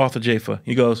Arthur Jafa,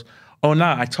 he goes, oh,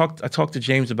 nah, I talked to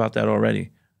James about that already.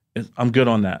 I'm good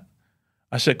on that.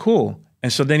 I said, cool.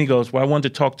 And so then he goes, what I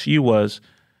wanted to talk to you was,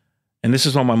 and this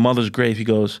is on my mother's grave, he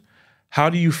goes, how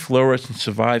do you flourish and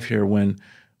survive here when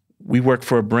we work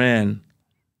for a brand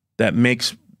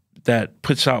that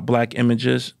puts out black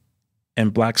images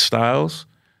and black styles,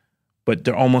 but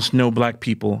there are almost no black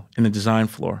people in the design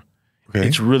floor. Okay.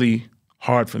 It's really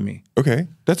hard for me. Okay,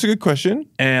 that's a good question.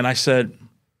 And I said,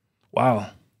 Wow.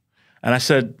 And I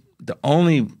said, the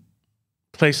only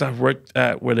place I've worked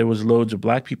at where there was loads of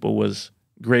black people was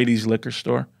Grady's liquor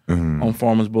store on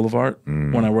Farmers Boulevard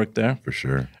when I worked there. For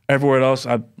sure. Everywhere else,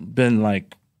 I've been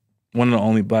like one of the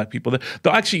only black people there.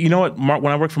 Though actually, you know what? When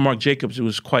I worked for Marc Jacobs, it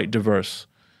was quite diverse.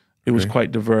 It was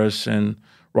quite diverse. And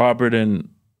Robert and...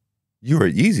 You were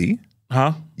at Yeezy?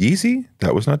 Huh? Yeezy?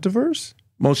 That was not diverse?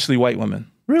 Mostly white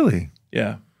women. Really?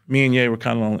 Yeah. Me and Ye were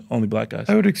kind of only black guys.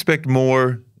 I would expect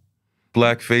more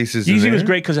black faces in Yeezy there. was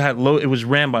great because it was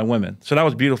ran by women. So that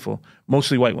was beautiful.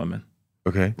 Mostly white women.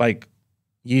 Okay. Like,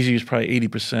 Yeezy was probably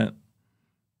 80%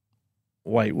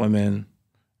 white women,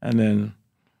 and then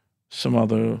some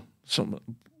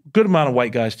good amount of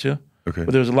white guys too. Okay.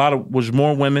 But there was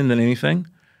more women than anything.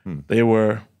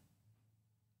 There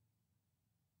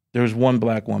was one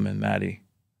black woman, Maddie,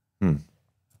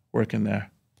 working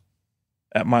there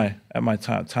at my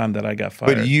time that I got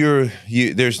fired. But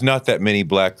there's not that many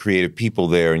black creative people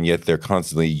there, and yet they're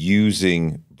constantly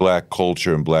using black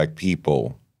culture and black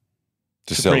people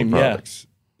to Supreme, sell products.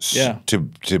 Yeah. To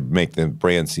make the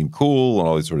brand seem cool and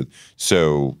all these sort of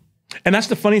And that's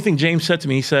the funny thing James said to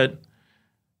me. He said,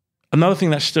 another thing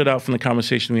that stood out from the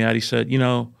conversation we had, he said,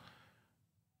 it's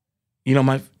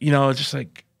just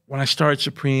like when I started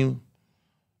Supreme,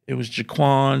 it was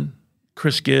Jaquan,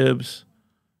 Chris Gibbs,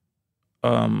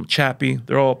 Chappie.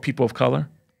 They're all people of color.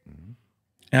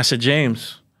 And I said,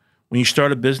 James, when you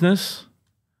start a business,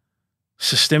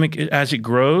 systemic as it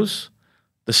grows,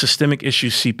 the systemic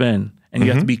issues seep in. And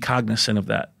you have to be cognizant of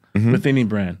that with any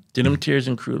brand. Denim Tears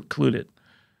included.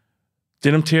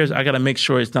 Denim Tears, I got to make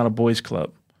sure it's not a boys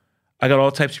club. I got all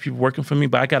types of people working for me,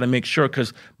 but I got to make sure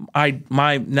because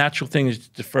my natural thing is to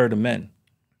defer to men.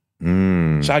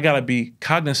 So I got to be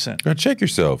cognizant. Now check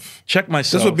yourself. Check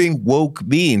myself. That's what being woke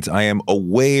means. I am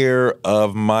aware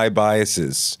of my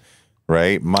biases,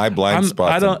 right? My blind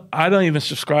spots. I don't even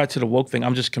subscribe to the woke thing.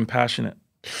 I'm just compassionate.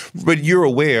 But you're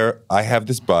aware I have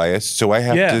this bias, so I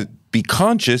have to be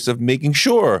conscious of making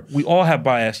sure. We all have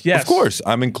bias, yes. Of course.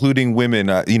 I'm including women,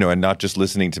 and not just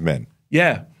listening to men.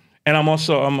 Yeah. And I'm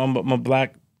also, I'm a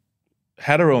black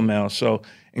hetero male, so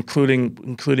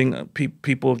including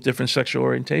people of different sexual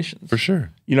orientations. For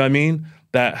sure. You know what I mean?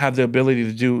 That have the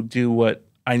ability to do what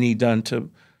I need done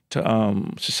to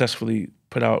successfully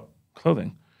put out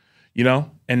clothing,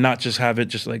 and not just have it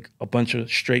just like a bunch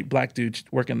of straight black dudes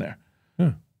working there.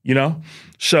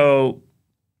 So,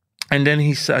 and then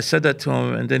I said that to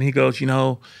him, and then he goes,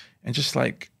 and just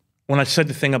like when I said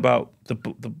the thing about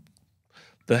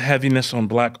the heaviness on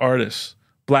black artists,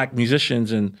 black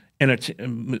musicians, and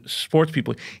sports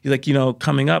people, he's like,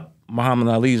 coming up, Muhammad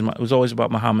Ali it was always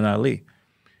about Muhammad Ali,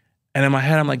 and in my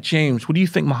head, I'm like, James, what do you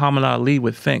think Muhammad Ali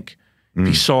would think if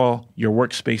he saw your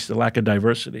workspace, the lack of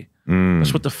diversity?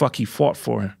 That's what the fuck he fought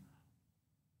for.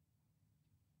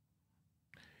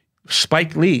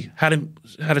 Spike Lee had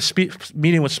a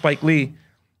meeting with Spike Lee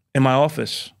in my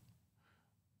office,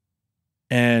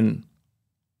 and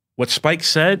what Spike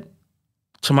said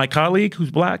to my colleague who's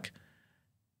black,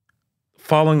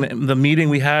 following the meeting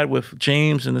we had with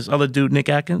James and this other dude, Nick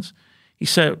Atkins, he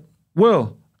said,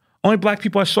 Will, only black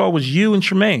people I saw was you and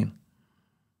Tremaine.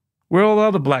 Where are all the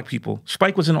other black people?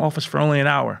 Spike was in the office for only an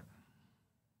hour.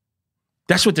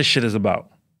 That's what this shit is about.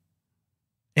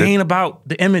 It ain't about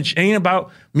the image. It ain't about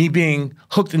me being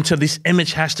hooked into this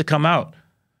image has to come out.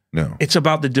 No. It's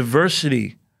about the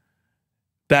diversity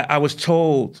that I was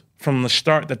told from the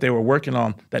start that they were working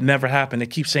on that never happened. They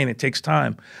keep saying it takes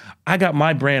time. I got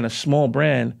my brand, a small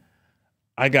brand.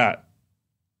 I got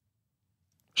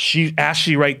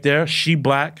Ashley right there. She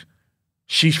black.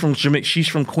 She's from Jamaica. She's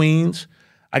from Queens.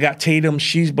 I got Tatum.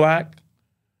 She's black.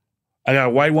 I got a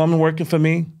white woman working for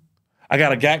me. I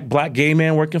got a black gay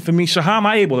man working for me. So how am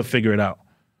I able to figure it out?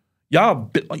 Y'all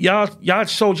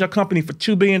sold your company for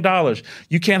 $2 billion.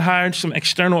 You can't hire some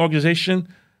external organization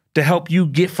to help you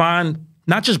find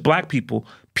not just black people,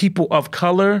 people of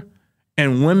color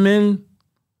and women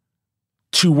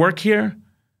to work here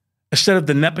instead of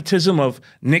the nepotism of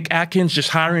Nick Atkins just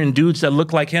hiring dudes that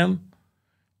look like him,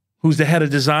 who's the head of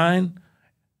design,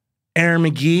 Aaron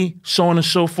McGee, so on and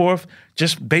so forth.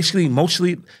 Just basically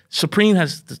mostly,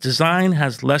 the design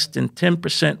has less than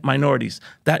 10% minorities.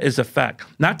 That is a fact.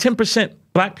 Not 10%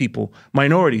 black people,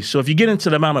 minorities. So if you get into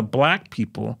the amount of black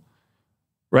people,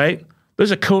 right?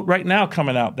 There's a coat right now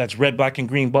coming out that's red, black, and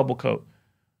green bubble coat.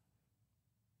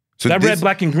 So that red,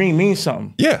 black, and green means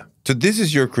something. Yeah. So this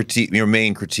is your critique, your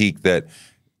main critique, that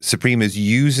Supreme is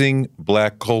using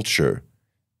black culture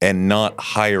and not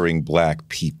hiring black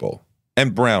people.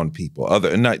 And brown people.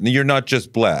 You're not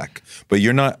just black, but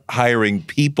you're not hiring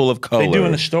people of color. They do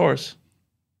in the stores.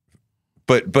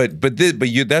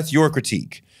 that's your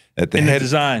critique. At the In the head,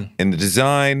 design. In the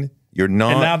design, you're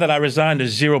not. And now that I resigned,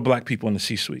 there's 0 black people in the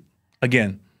C-suite.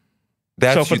 Again.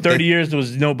 That's so for 30 years, there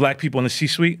was no black people in the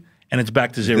C-suite, and it's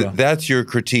back to 0. That's your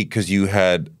critique because you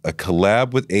had a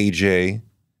collab with AJ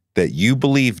that you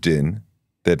believed in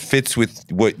that fits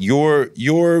with what your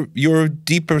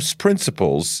deepest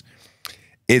principles.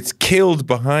 It's killed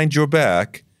behind your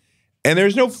back, and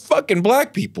there's no fucking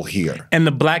black people here. And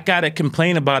the black guy that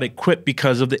complained about it quit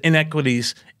because of the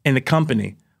inequities in the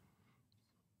company.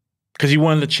 Because he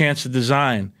wanted a chance to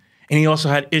design. And he also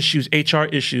had issues, HR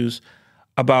issues,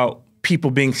 about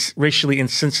people being racially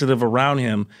insensitive around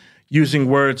him, using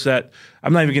words that,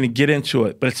 I'm not even going to get into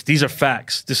it, but these are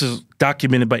facts. This is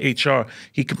documented by HR.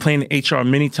 He complained to HR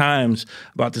many times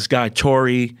about this guy,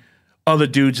 Toure, other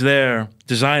dudes there,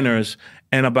 designers,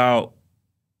 and about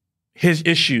his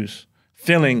issues,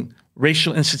 feeling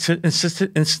racial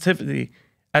insensitivity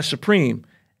at Supreme,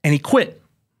 and he quit.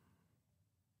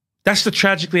 That's the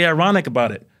tragically ironic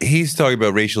about it. He's talking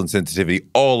about racial insensitivity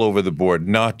all over the board,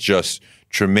 not just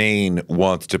Tremaine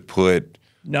wants to put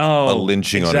a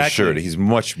lynching on his shirt. He's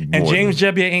much more. And James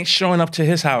Jebbia ain't showing up to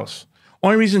his house.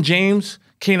 Only reason James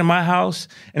came to my house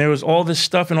and there was all this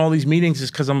stuff and all these meetings is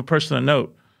because I'm a person of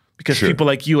note. Because people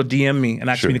like you will DM me and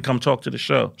ask me to come talk to the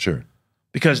show. Sure.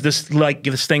 Because this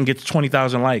thing gets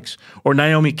 20,000 likes. Or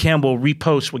Naomi Campbell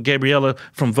reposts what Gabriella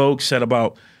from Vogue said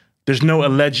about there's no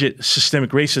alleged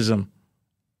systemic racism.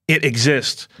 It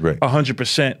exists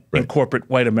 100% in corporate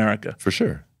white America. For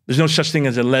sure. There's no such thing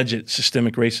as alleged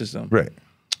systemic racism. Right.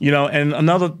 You know, and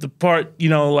the part, you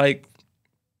know, like,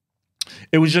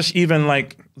 it was just even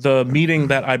like the meeting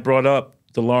that I brought up,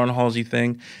 the Lauren Halsey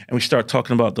thing, and we started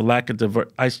talking about the lack of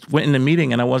diversity. I went in the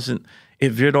meeting and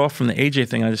it veered off from the AJ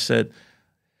thing. I just said,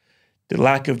 the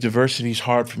lack of diversity is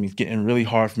hard for me. It's getting really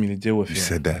hard for me to deal with. You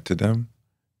said that to them?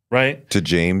 Right? To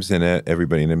James and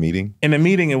everybody in the meeting? In the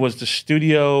meeting, it was the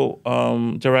studio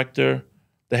director,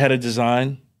 the head of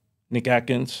design, Nick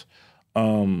Atkins,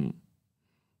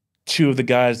 2 of the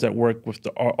guys that work with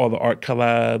all the art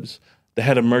collabs, the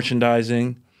head of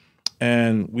merchandising,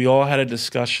 and we all had a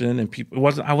discussion. And people,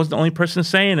 I wasn't the only person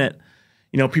saying it.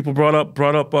 You know, people brought up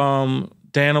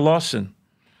Diana Lawson.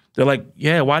 They're like,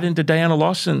 yeah, why didn't the Diana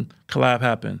Lawson collab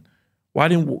happen? Why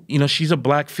didn't, you know, she's a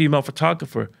black female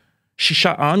photographer. She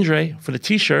shot Andre for the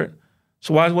T-shirt.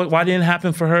 So why didn't it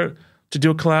happen for her to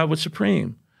do a collab with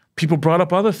Supreme? People brought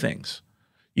up other things,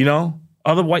 you know?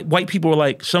 Other white people were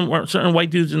like, certain white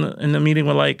dudes in the meeting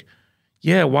were like,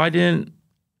 yeah, why didn't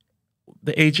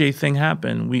the AJ thing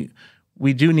happen?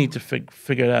 We do need to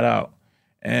figure that out.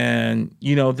 And,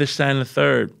 you know, this, that, and the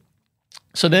third.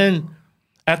 So then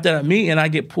after that meeting, I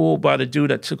get pulled by the dude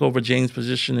that took over James'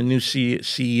 position, the new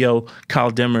CEO,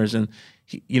 Kyle Demers, and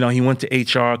he went to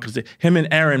HR because him and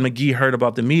Aaron McGee heard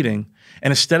about the meeting,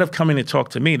 and instead of coming to talk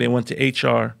to me, they went to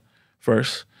HR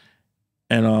first,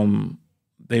 and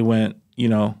they went, you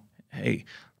know, hey,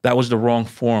 that was the wrong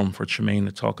forum for Tremaine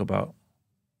to talk about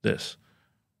this.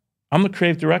 I'm the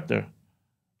creative director.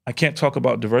 I can't talk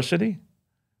about diversity.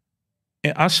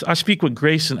 And I speak with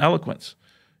grace and eloquence.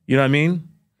 You know what I mean?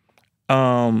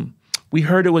 We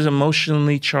heard it was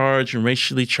emotionally charged and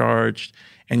racially charged,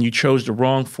 and you chose the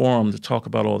wrong forum to talk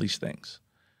about all these things.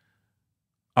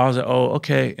 I was like, oh,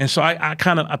 okay. And so I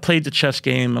played the chess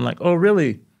game. I'm like, oh,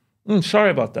 really?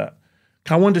 Sorry about that.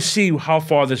 I wanted to see how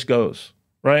far this goes,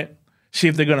 right? See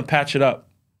if they're going to patch it up,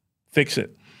 fix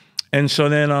it. And so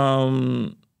then,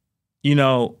 you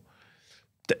know,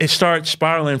 it started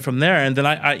spiraling from there. And then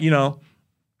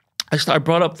I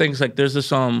brought up things like there's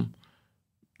this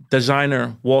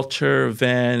designer, Walter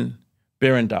Van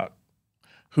Berendock,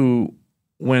 who,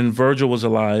 when Virgil was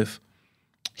alive,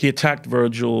 he attacked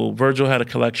Virgil. Virgil had a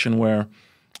collection where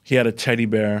he had a teddy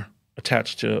bear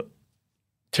attached to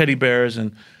teddy bears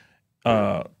and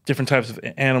different types of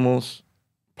animals,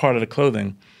 part of the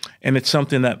clothing. And it's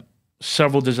something that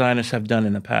several designers have done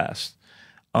in the past,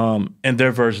 and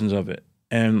their versions of it.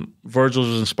 And Virgil's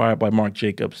was inspired by Marc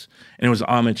Jacobs, and it was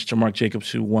homage to Marc Jacobs,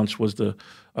 who once was the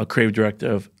creative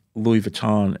director of Louis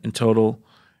Vuitton in total,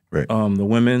 right. The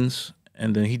women's,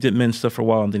 and then he did men's stuff for a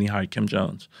while, and then he hired Kim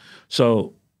Jones.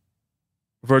 So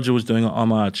Virgil was doing an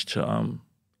homage to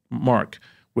Marc,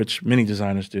 which many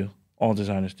designers do. All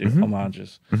designers do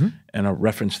homages and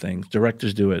reference things.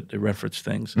 Directors do it; they reference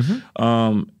things.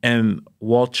 And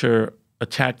Walter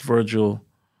attacked Virgil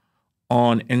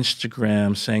on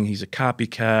Instagram, saying he's a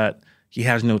copycat, he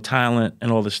has no talent,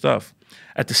 and all this stuff.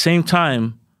 At the same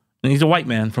time, and he's a white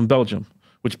man from Belgium,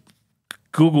 which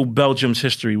Google Belgium's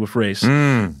history with race.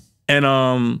 And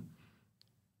at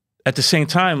the same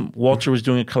time, Walter was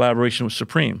doing a collaboration with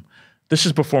Supreme. This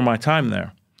is before my time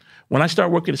there. When I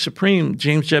started working at Supreme,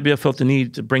 James Jebbia felt the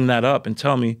need to bring that up and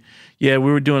tell me, yeah,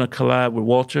 we were doing a collab with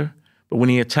Walter, but when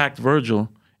he attacked Virgil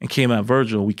and came at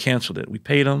Virgil, we canceled it. We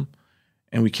paid him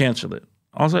and we canceled it.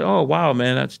 I was like, oh, wow,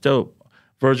 man, that's dope.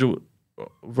 Virgil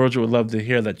would love to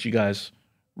hear that you guys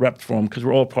repped for him because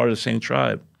we're all part of the same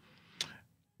tribe.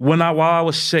 While I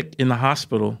was sick in the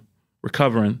hospital,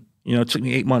 recovering, it took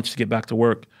me 8 months to get back to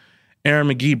work, Aaron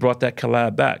McGee brought that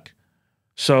collab back.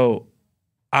 So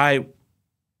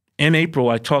in April,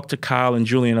 I talked to Kyle and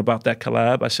Julian about that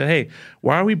collab. I said, hey,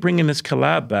 why are we bringing this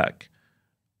collab back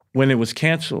when it was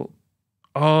canceled?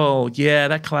 Oh, yeah,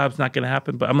 that collab's not going to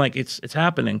happen. But I'm like, it's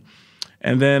happening.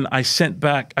 And then I sent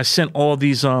all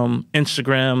these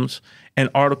Instagrams and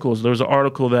articles. There was an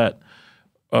article that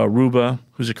Ruba,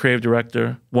 who's a creative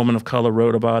director, woman of color,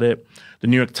 wrote about it. The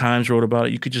New York Times wrote about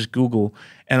it. You could just Google.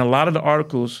 And a lot of the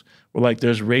articles were like,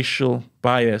 there's racial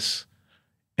bias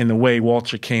in the way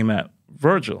Walter came at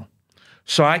Virgil.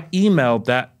 So I emailed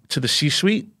that to the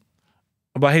C-suite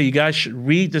about, hey, you guys should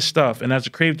read this stuff. And as a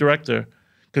creative director,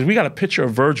 because we got a picture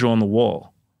of Virgil on the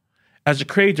wall. As a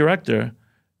creative director,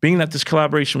 being that this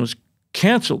collaboration was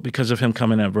canceled because of him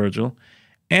coming at Virgil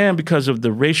and because of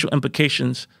the racial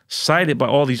implications cited by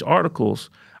all these articles,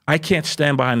 I can't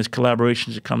stand behind this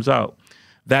collaboration as it comes out.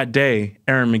 That day,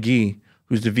 Erin McGee,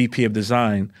 who's the VP of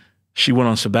design, she went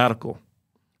on sabbatical.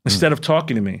 Instead of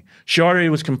talking to me, she already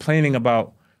was complaining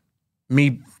about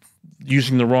me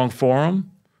using the wrong forum.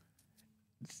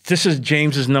 This is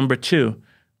James's number 2.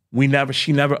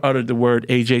 She never uttered the word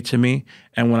AJ to me.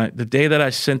 And the day that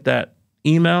I sent that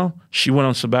email, she went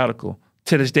on sabbatical.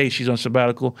 To this day, she's on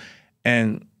sabbatical.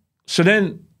 And so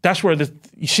then that's where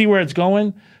you see where it's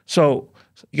going? So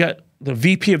you got the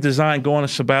VP of design going on a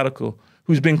sabbatical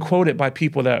who's been quoted by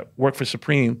people that work for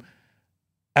Supreme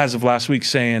as of last week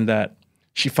saying that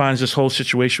she finds this whole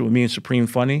situation with me and Supreme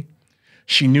funny.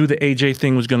 She knew the AJ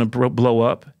thing was going to blow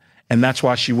up, and that's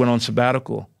why she went on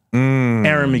sabbatical.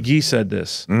 Aaron McGee said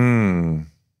this.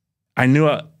 I knew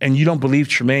it, and you don't believe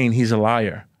Tremaine, he's a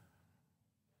liar.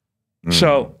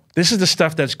 So this is the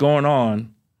stuff that's going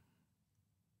on.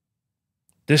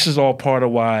 This is all part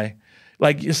of why,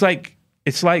 it's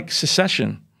like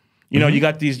secession. You know, you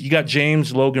got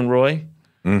James Logan Roy,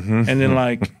 and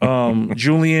then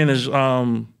Julian is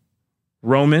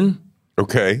Roman.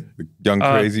 Okay, young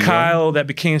crazy Kyle one. that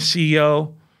became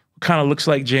CEO, kind of looks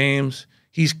like James.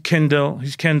 He's Kendall.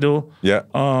 Yeah.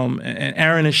 And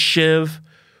Aaron is Shiv,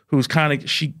 who's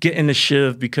she get into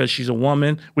Shiv because she's a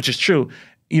woman, which is true.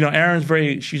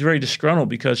 She's very disgruntled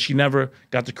because she never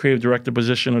got the creative director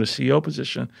position or the CEO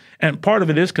position. And part of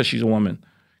it is because she's a woman,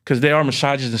 because they are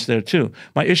misogynists there too.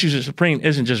 My issues at Supreme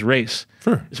isn't just race.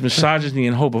 Sure. It's misogyny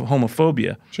and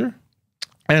homophobia. Sure.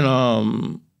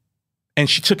 And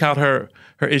she took out her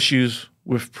issues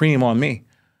with Preem on me.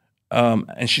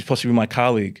 And she's supposed to be my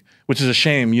colleague, which is a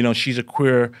shame. She's a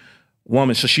queer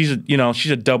woman. So she's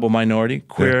a double minority,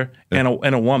 queer and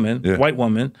a woman, white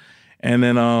woman. And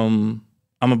then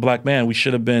I'm a black man. We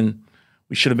should have been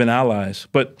allies.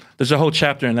 But there's a whole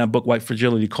chapter in that book, White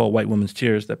Fragility, called White Women's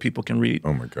Tears, that people can read.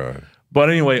 Oh my God. But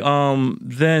anyway,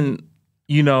 then,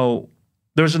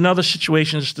 there's another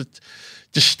situation,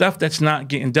 just stuff that's not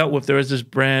getting dealt with. There is this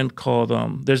brand called,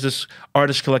 there's this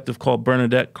artist collective called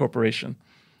Bernadette Corporation.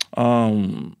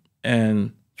 And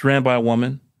it's ran by a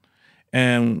woman.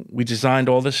 And we designed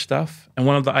all this stuff. And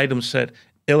one of the items said,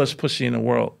 illest pussy in the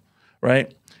world,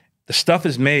 right? The stuff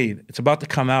is made. It's about to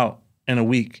come out in a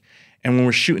week. And when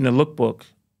we're shooting the lookbook,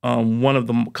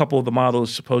 couple of the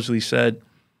models supposedly said,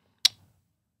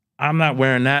 I'm not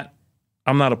wearing that.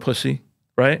 I'm not a pussy,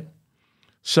 right?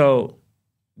 So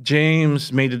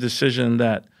James made a decision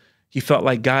that he felt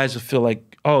like guys would feel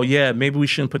like, oh yeah, maybe we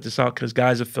shouldn't put this out because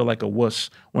guys would feel like a wuss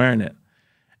wearing it.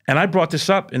 And I brought this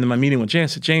up in my meeting with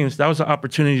James. I said, James, that was an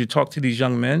opportunity to talk to these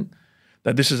young men,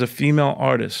 that this is a female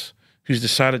artist who's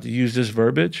decided to use this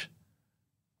verbiage,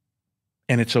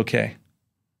 and it's okay.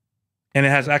 And it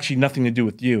has actually nothing to do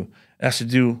with you. It has to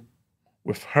do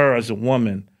with her as a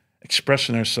woman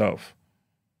expressing herself.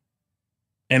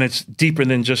 And it's deeper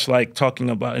than just like talking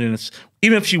about it. And it's,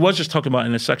 even if she was just talking about it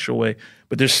in a sexual way,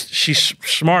 but she's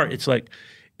smart. It's like,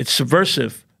 it's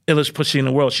subversive, illest pussy in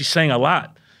the world. She's saying a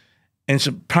lot. And it's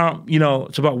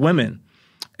it's about women.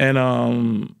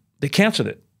 And they canceled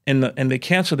it. And they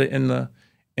canceled it in the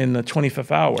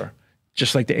 25th hour,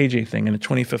 just like the AJ thing in the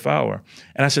 25th hour.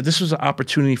 And I said, this was an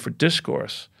opportunity for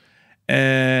discourse.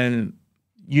 And,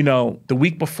 the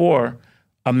week before,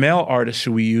 a male artist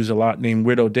who we use a lot named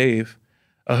Weirdo Dave,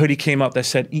 a hoodie came out that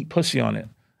said "Eat Pussy" on it,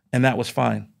 and that was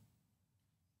fine.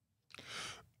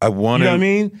 You know what I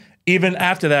mean? even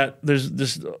after that, there's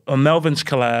this a Melvin's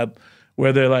collab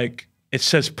where they're like, it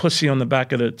says pussy on the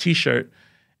back of the T-shirt,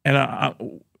 and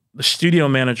the studio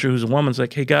manager, who's a woman's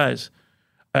like, hey guys,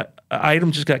 an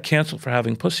item just got canceled for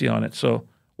having pussy on it, so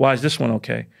why is this one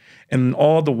okay? And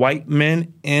all the white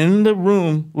men in the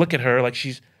room look at her like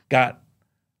she's got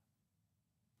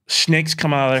snakes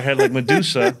come out of their head like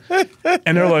Medusa,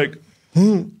 and they're like,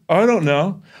 I don't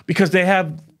know, because they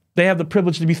have the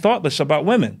privilege to be thoughtless about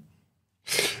women.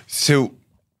 So,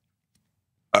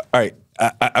 all right,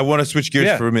 I want to switch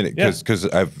gears for a minute because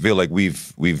I feel like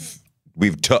we've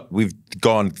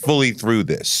gone fully through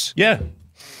this. Yeah,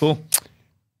 cool.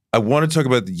 I want to talk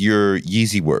about your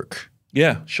Yeezy work.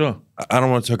 Yeah, sure. I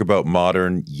don't want to talk about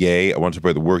modern Ye. I want to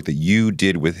talk about the work that you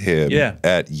did with him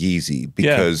at Yeezy,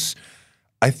 because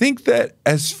I think that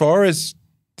as far as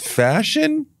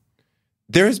fashion,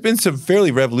 there has been some fairly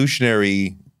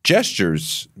revolutionary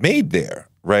gestures made there,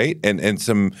 right? And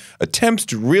some attempts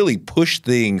to really push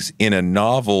things in a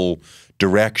novel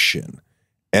direction.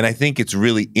 And I think it's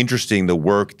really interesting, the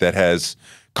work that has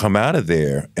come out of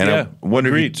there. And I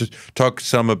wonder if you talk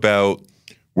some about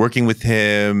working with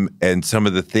him and some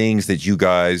of the things that you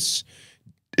guys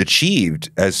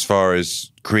achieved as far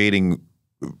as creating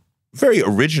very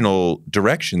original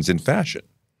directions in fashion.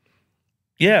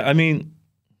 Yeah, I mean...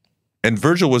 And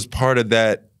Virgil was part of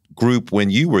that group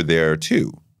when you were there,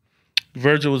 too.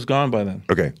 Virgil was gone by then.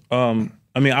 Okay. I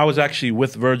mean, I was actually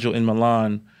with Virgil in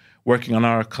Milan working on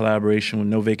our collaboration with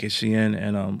No VKCN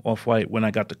and Off-White when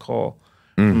I got the call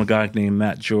from a guy named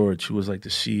Matt George, who was like the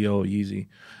CEO of Yeezy,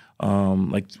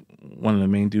 like one of the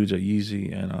main dudes at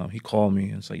Yeezy. And he called me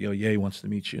and it's like, yo, Ye wants to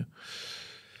meet you.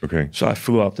 Okay. So I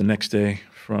flew out the next day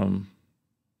from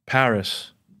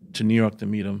Paris to New York to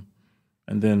meet him.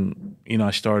 And then, you know,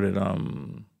 I started,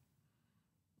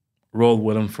 rolled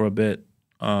with him for a bit.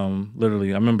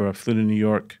 Literally, I remember I flew to New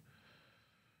York.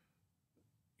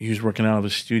 He was working out of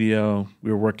his studio.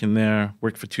 We were working there,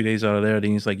 worked for 2 days out of there.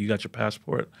 Then he's like, you got your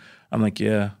passport? I'm like,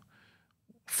 yeah.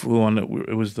 Flew on,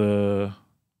 it was the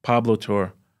Pablo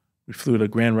tour. We flew to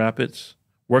Grand Rapids,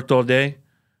 worked all day,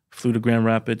 flew to Grand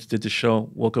Rapids, did the show,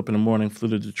 woke up in the morning, flew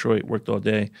to Detroit, worked all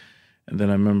day. And then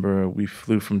I remember we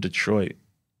flew from Detroit,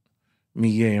 me,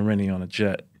 Ye, and Rennie on a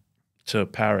jet to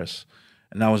Paris.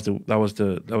 And that was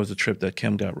the trip that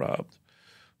Kim got robbed.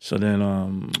 So then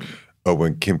oh,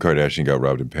 when Kim Kardashian got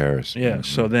robbed in Paris. Yeah.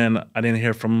 So then I didn't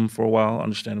hear from him for a while,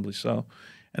 understandably so.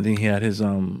 And then he had his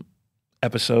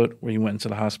episode where he went into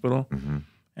the hospital.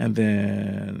 And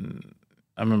then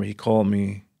I remember he called me.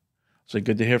 I was like,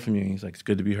 good to hear from you. He's like, it's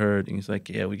good to be heard. And he's like,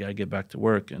 yeah, we got to get back to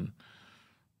work. And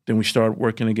then we started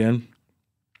working again.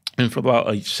 And for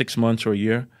about 6 months or a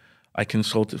year, I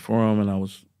consulted for him, and I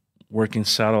was working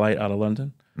satellite out of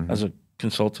London as a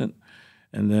consultant.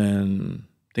 And then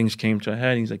things came to a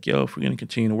head. He's like, yo, if we're going to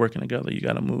continue working together, you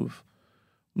got to move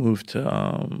to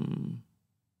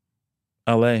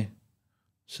LA.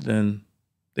 So then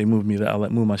they moved me to LA,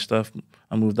 moved my stuff.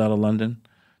 I moved out of London.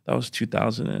 That was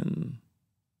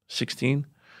 2016.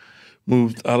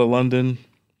 Moved out of London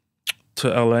to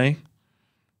LA.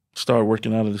 Started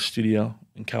working out of the studio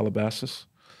in Calabasas.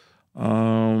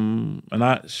 And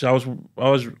I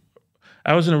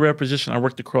was in a rare position. I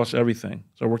worked across everything.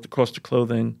 So I worked across the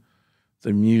clothing,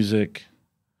 the music.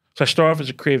 So I started off as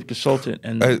a creative consultant.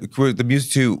 And the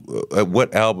music too,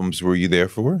 what albums were you there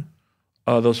for?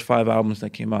 Those 5 albums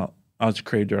that came out. I was the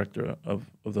creative director of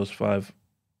those 5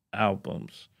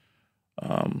 albums.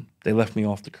 They left me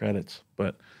off the credits,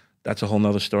 but that's a whole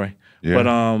nother story. Yeah. But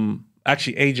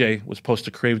actually AJ was supposed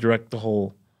to creative direct the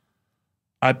whole.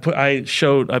 I put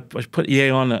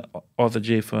EA on the author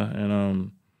Jafa,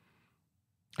 and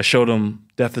I showed him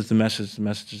death is the message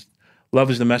is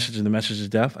love is the message, and the message is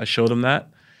death. I showed him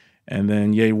that, and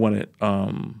then Ye wanted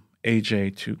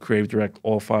AJ to creative direct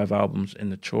all 5 albums in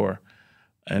the tour,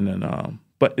 and then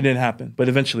but it didn't happen. But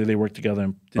eventually they worked together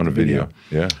and did on a video.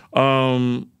 Yeah.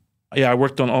 Yeah, I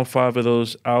worked on all 5 of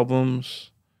those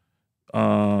albums.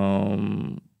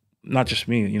 Not just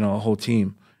me, you know, a whole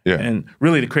team. Yeah. And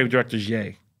really the creative director is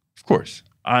Ye. Of course.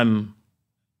 I'm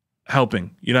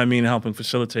helping, you know what I mean? Helping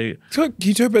facilitate. So can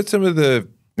you talk about some of the...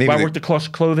 I worked across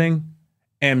clothing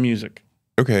and music.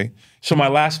 Okay. So my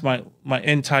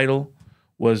end title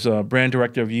was brand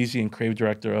director of Yeezy and creative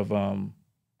director of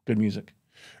Good Music.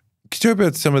 Can you talk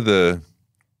about some of the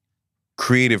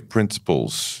creative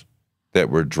principles that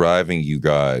were driving you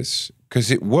guys?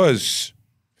 Because it was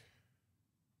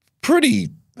pretty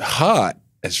hot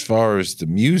as far as the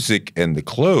music and the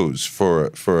clothes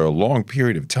for a long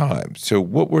period of time. So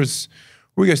what were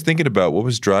you guys thinking about? What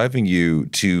was driving you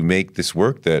to make this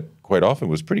work that quite often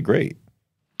was pretty great?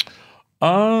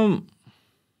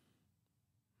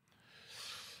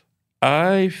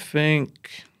 I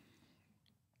think,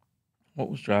 what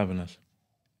was driving us?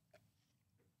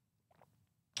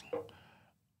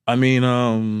 I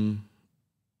mean,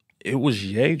 it was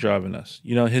Ye driving us.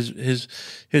 You know, his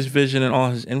vision and all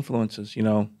his influences. You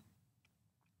know,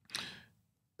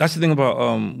 that's the thing about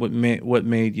what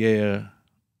made Ye a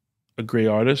great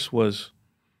artist was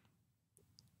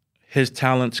his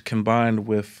talents combined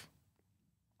with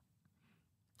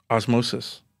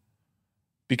osmosis.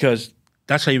 Because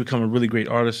that's how you become a really great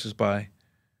artist, is by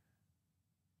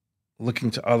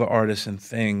looking to other artists and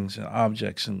things and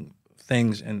objects and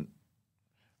things and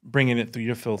bringing it through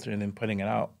your filter and then putting it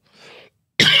out.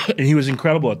 And he was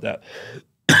incredible at that.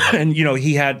 And you know,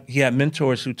 he had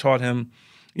mentors who taught him.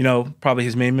 You know, probably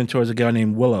his main mentor is a guy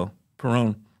named Willow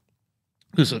Perone,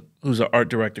 who's an art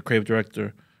director, creative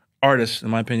director, artist in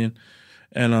my opinion.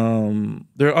 And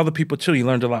there are other people too. He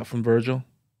learned a lot from Virgil.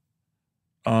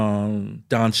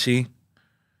 Don C.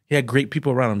 He had great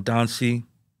people around him. Don C,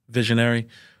 visionary.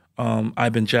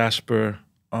 Ivan Jasper,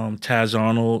 Taz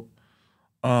Arnold.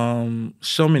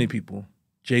 So many people.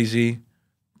 Jay-Z,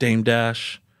 Dame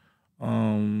Dash.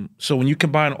 So when you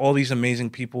combine all these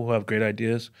amazing people who have great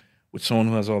ideas with someone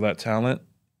who has all that talent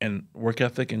and work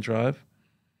ethic and drive,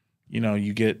 you know,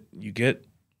 you get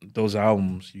those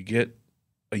albums. You get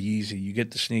a Yeezy. You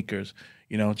get the sneakers.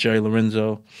 You know, Jerry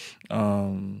Lorenzo.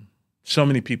 So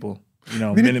many people, you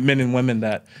know, men and women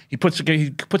that he puts together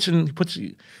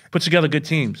good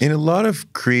teams. In a lot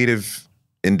of creative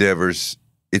endeavors,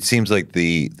 it seems like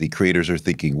the creators are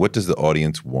thinking, what does the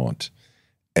audience want?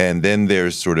 And then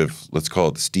there's sort of, let's call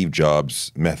it the Steve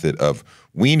Jobs method of,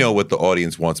 we know what the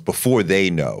audience wants before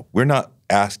they know. We're not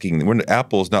asking,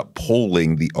 Apple's not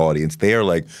polling the audience. They are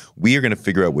like, we are going to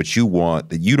figure out what you want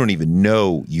that you don't even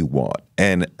know you want.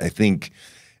 And I think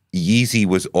Yeezy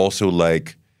was also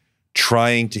like,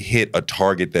 trying to hit a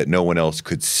target that no one else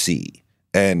could see.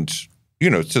 And, you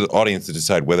know, to the audience to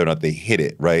decide whether or not they hit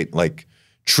it, right? Like,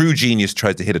 true genius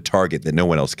tries to hit a target that no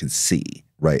one else can see,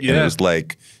 right? Yeah. And it was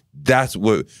like, that's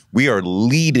what, we are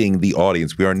leading the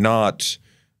audience.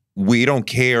 We don't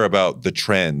care about the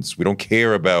trends. We don't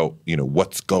care about, you know,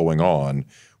 what's going on.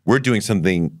 We're doing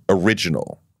something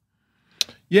original.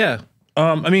 Yeah.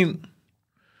 I mean,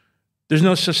 there's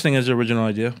no such thing as an original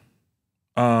idea.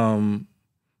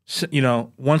 You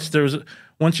know, once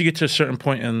you get to a certain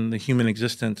point in the human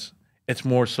existence, it's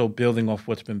more so building off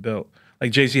what's been built.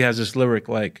 Like Jay-Z has this lyric,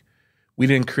 like, we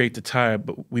didn't create the tire,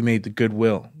 but we made the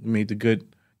goodwill. We made the good.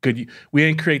 We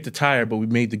didn't create the tire, but we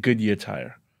made the Goodyear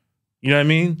tire. You know what I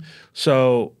mean?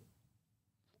 So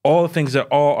all the things that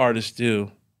all artists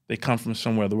do, they come from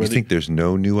somewhere. You think there's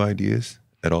no new ideas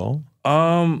at all?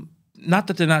 Not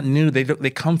that they're not new. They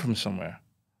come from somewhere.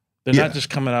 They're not just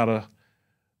coming out of.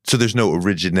 So there's no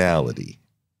originality.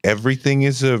 Everything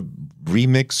is a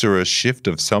remix or a shift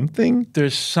of something?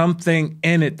 There's something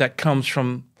in it that comes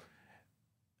from,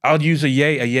 I'll use a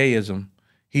Yeism.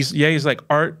 Ye is like,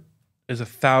 art is a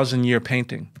 1,000-year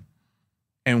painting,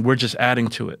 and we're just adding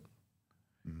to it.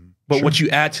 But sure. What you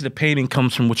add to the painting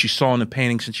comes from what you saw in the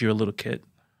painting since you were a little kid.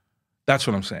 That's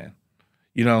what I'm saying.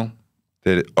 You know?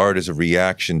 That art is a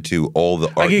reaction to all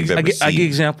the art you've ever seen. I give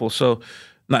examples. So,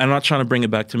 I'm not trying to bring it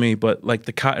back to me, but like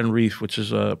the cotton reef, which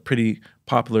is a pretty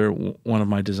popular one of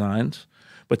my designs.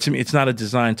 But to me, it's not a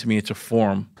design. To me, it's a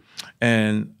form.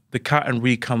 And the cotton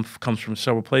reef comes from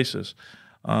several places.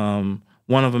 One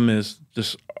of them is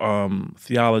this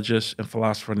theologist and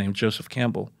philosopher named Joseph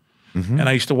Campbell. Mm-hmm. And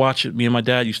I used to watch it. Me and my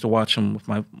dad used to watch him with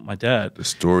my dad. The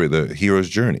story, the hero's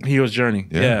journey. Hero's journey,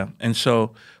 yeah. And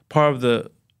so part of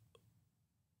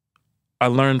I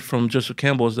learned from Joseph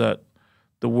Campbell is that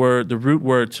the root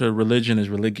word to religion is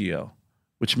religio,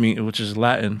 which is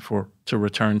Latin for to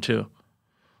return to.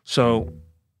 So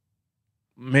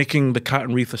making the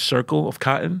cotton reef a circle of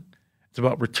cotton, it's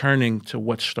about returning to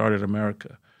what started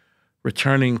America,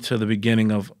 returning to the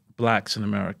beginning of blacks in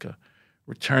America,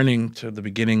 returning to the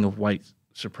beginning of white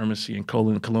supremacy and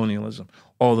colonialism,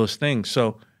 all those things.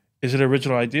 So is it an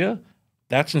original idea?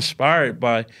 That's inspired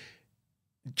by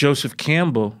Joseph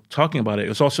Campbell talking about it. It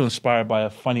was also inspired by a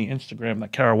funny Instagram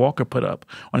that Kara Walker put up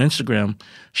on Instagram.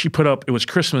 She put up, it was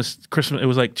Christmas, it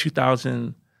was like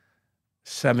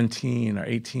 2017 or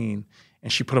 18,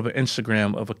 and she put up an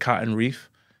Instagram of a cotton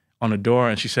reef on a door,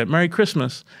 and she said, "Merry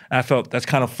Christmas." And I felt that's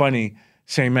kind of funny,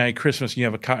 saying Merry Christmas and you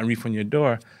have a cotton reef on your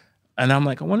door. And I'm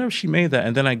like, I wonder if she made that.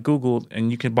 And then I Googled, and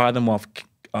you can buy them off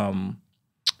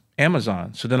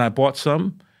Amazon. So then I bought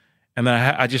some. And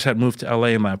then I just had moved to LA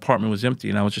and my apartment was empty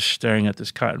and I was just staring at this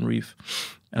cotton reef.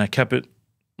 And I kept it,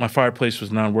 my fireplace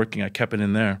was non-working, I kept it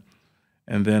in there.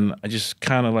 And then I just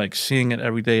kind of like seeing it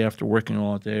every day after working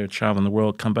all day or traveling the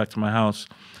world, come back to my house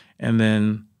And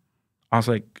then I was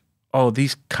like, oh,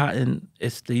 these cotton,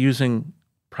 they're using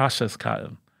processed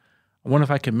cotton. I wonder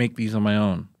if I could make these on my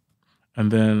own.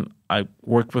 And then I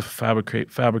worked with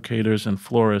fabricators and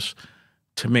florists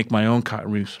to make my own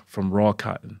cotton reefs from raw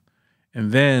cotton.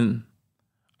 And then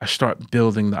I start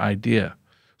building the idea.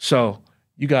 So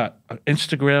you got an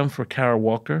Instagram for Kara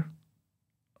Walker,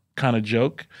 kind of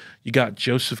joke. You got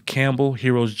Joseph Campbell,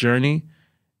 Hero's Journey,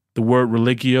 the word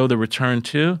religio, the return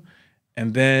to.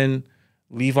 And then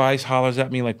Levi's hollers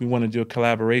at me like, we want to do a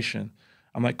collaboration.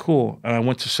 I'm like, cool. And I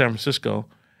went to San Francisco,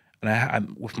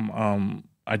 and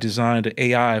I designed an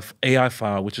AI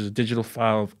file, which is a digital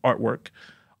file of artwork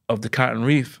of the cotton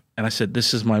reef. And I said,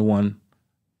 this is my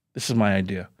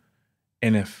idea.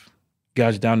 And if you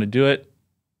guys are down to do it,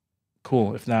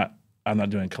 cool. If not, I'm not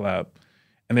doing collab.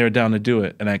 And they were down to do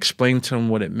it. And I explained to them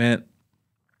what it meant.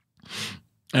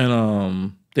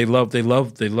 And they loved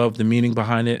the meaning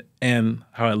behind it and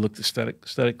how it looked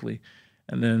aesthetically.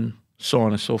 And then so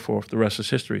on and so forth. The rest is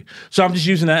history. So I'm just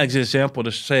using that as an example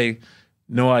to say,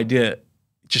 no idea.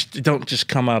 Don't just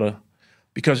come out of,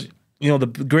 because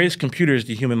the greatest computer is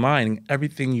the human mind. And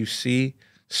everything you see,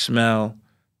 smell,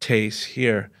 taste,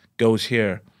 hear goes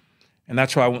here. And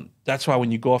that's why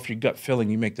when you go off your gut feeling,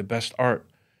 you make the best art,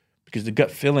 because the gut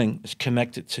feeling is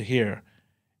connected to here.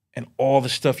 And all the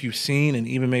stuff you've seen, and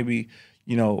even maybe,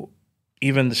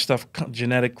 even the stuff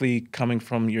genetically coming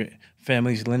from your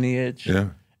family's lineage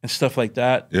and stuff like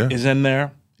that is in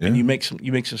there. Yeah. And you make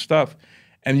some stuff,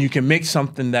 and you can make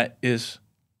something that is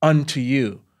unto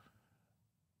you,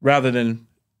 rather than,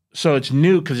 so it's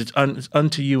new because it's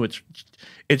unto you.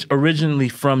 It's originally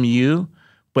from you,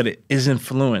 but it is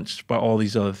influenced by all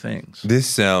these other things. This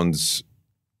sounds,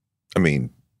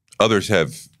 others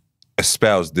have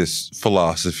espoused this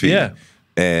philosophy. Yeah.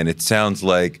 And it sounds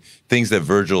like things that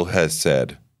Virgil has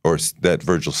said, or that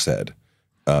Virgil said.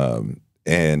 And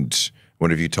I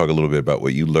wonder if you talk a little bit about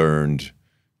what you learned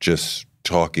just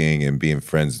talking and being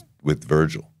friends with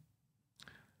Virgil.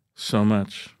 So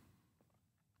much.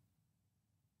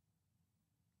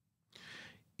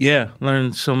 Yeah,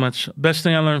 learned so much. Best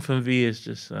thing I learned from V is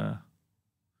just, man.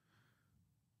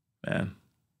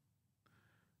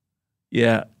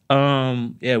 Yeah.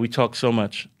 We talk so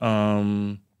much.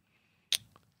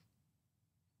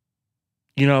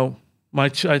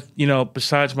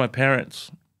 Besides my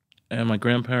parents and my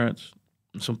grandparents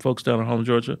and some folks down in home,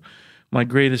 Georgia, my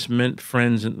greatest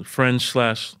friends /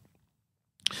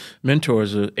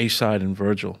 mentors are A-Side and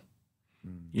Virgil.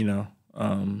 That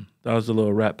was the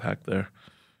little rat pack there.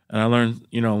 And I learned,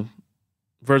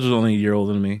 Virgil's only a year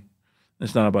older than me.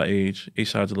 It's not about age.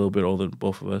 A-Side's a little bit older than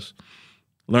both of us.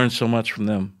 Learned so much from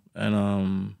them.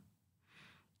 And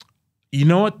you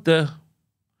know what the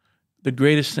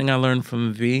greatest thing I learned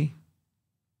from V?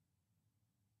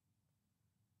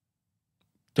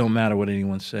 Don't matter what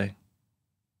anyone say.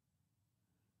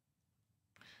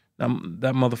 That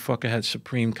motherfucker had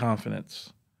supreme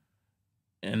confidence.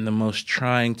 In the most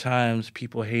trying times,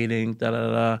 people hating,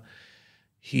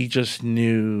 he just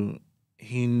knew,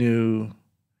 he knew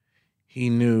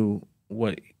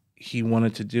what he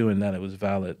wanted to do and that it was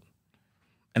valid.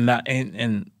 And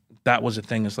that was the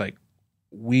thing, is like,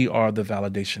 we are the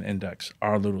validation index,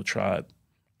 our little tribe,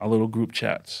 our little group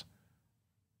chats.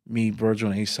 Me, Virgil,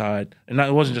 and A-Side. And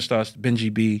it wasn't just us,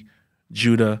 Benji B,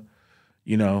 Judah,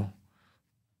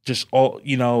 just all,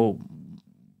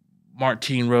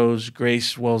 Martine Rose,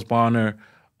 Grace Wells Bonner,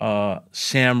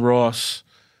 Sam Ross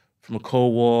from a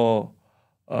Cold Wall.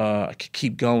 I could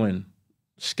keep going.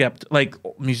 Like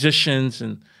musicians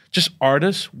and just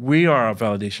artists, we are our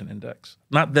validation index,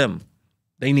 not them.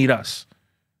 They need us.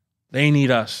 They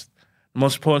need us. The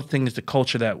most important thing is the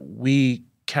culture that we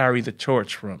carry the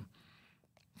torch from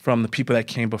the people that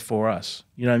came before us.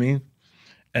 You know what I mean?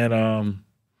 And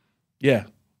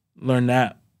learn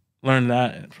that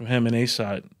from him and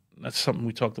A-Side. That's something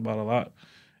we talked about a lot.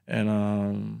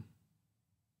 And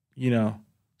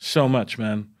so much,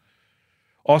 man.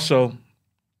 Also,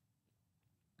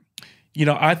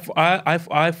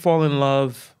 I fall in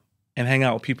love and hang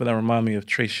out with people that remind me of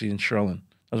Tracy and Sherlin.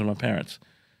 Those are my parents.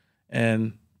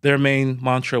 And their main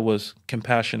mantra was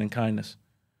compassion and kindness.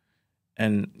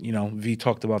 And, V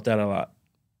talked about that a lot.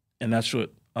 And that's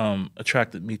what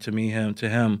attracted me to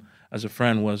him as a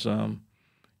friend, was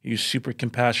he was super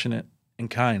compassionate and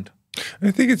kind.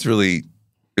 I think it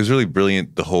was really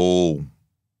brilliant, the whole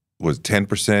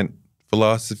 10%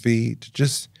 philosophy, to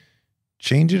just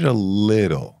change it a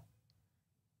little.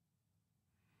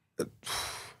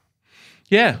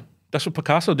 Yeah, that's what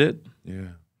Picasso did. Yeah.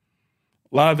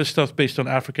 A lot of his stuff's based on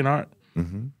African art.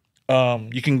 Mm-hmm.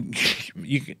 You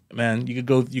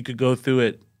could go through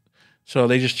it So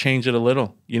they just changed it a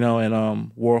little, you know,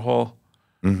 and Warhol,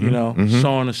 you know,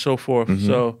 so on and so forth.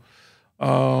 So, but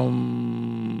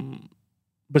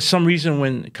some reason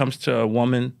when it comes to a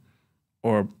woman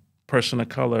or a person of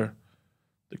color,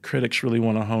 the critics really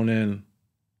want to hone in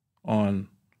on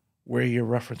where your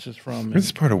references from. This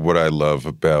is part of what I love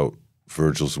about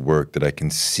Virgil's work, that I can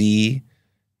see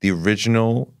the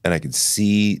original and I can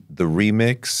see the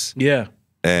remix. Yeah.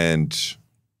 And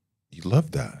you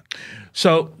love that.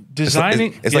 So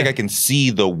designing... It's like I can see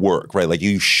the work, right? Like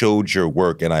you showed your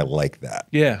work and I like that.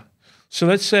 Yeah. So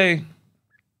let's say...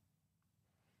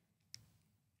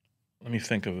 Let me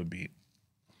think of a beat.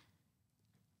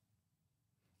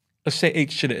 Let's say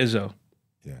H to the Izzo.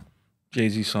 Yeah.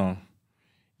 Jay-Z song.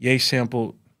 Ye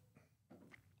sampled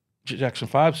Jackson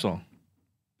 5 song.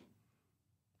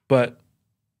 But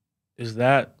is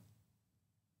that...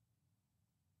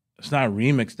 It's not a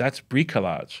remix, that's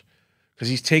bricolage. Because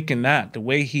he's taken that, the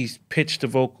way he's pitched the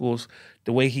vocals,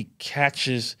 the way he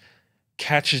catches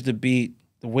the beat,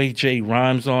 the way Jay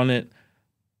rhymes on it,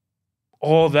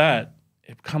 all that,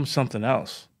 it becomes something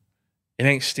else. It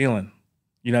ain't stealing.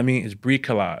 You know what I mean? It's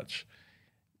bricolage.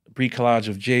 Bricolage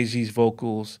of Jay-Z's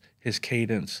vocals, his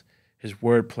cadence, his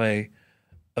wordplay,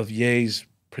 of Ye's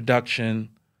production,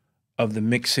 of the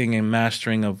mixing and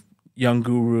mastering of Young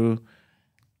Guru,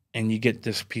 and you get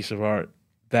this piece of art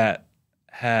that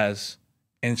has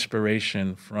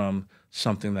inspiration from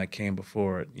something that came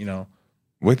before it, you know?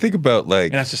 Well, think about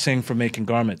like... And that's the same for making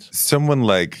garments. Someone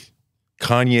like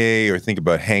Kanye, or think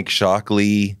about Hank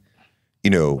Shockley, you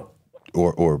know,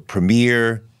 or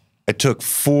Premier. It took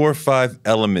 4 or 5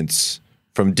 elements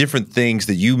from different things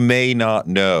that you may not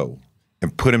know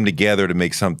and put them together to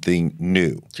make something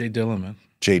new. J Dilla, man.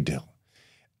 J Dilla.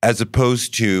 As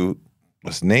opposed to,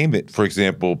 let's name it, for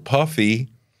example, Puffy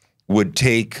would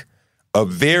take a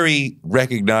very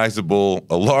recognizable,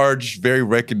 a large, very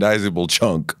recognizable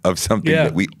chunk of something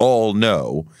that we all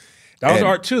know. That was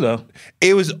art too, though.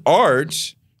 It was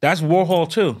art. That's Warhol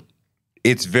too.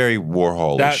 It's very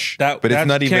Warholish, but it's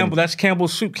not even. That's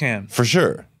Campbell's Soup Can. For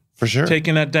sure, for sure.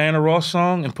 Taking that Diana Ross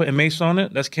song and putting Mace on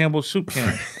it, that's Campbell's Soup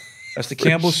Can. That's the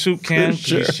Campbell's Soup Can.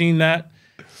 Sure. You've seen that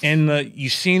you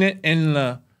seen it in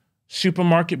the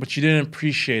supermarket, but you didn't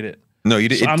appreciate it. No, you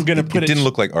didn't. So it didn't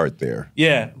look like art there.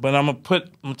 Yeah, but I'm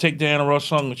gonna take Diana Ross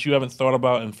song, which you haven't thought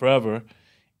about in forever,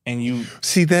 and you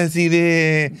see that's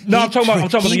either. No, I'm talking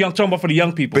about for the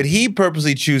young people. But he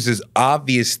purposely chooses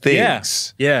obvious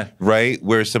things. Yeah. Right?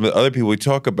 Where some of the other people we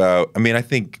talk about, I mean, I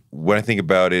think when I think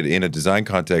about it in a design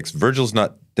context, Virgil's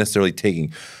not necessarily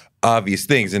taking obvious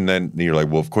things, and then you're like,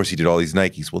 well, of course he did all these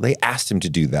Nikes. Well, they asked him to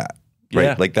do that. Right?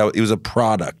 Yeah. Like that, it was a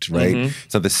product, right?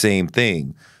 It's not the same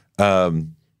thing.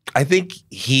 I think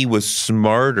he was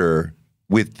smarter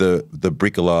with the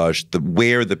bricolage,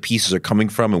 where the pieces are coming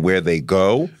from and where they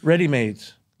go.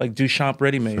 Ready-mades, like Duchamp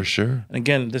ready-made. For sure. And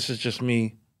again, this is just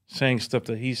me saying stuff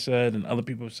that he said and other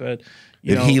people have said.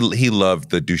 He loved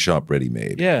the Duchamp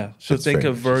ready-made. Yeah. So think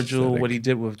of Virgil, what he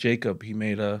did with Jacob. He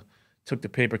took the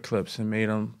paper clips and made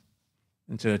them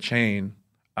into a chain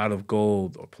out of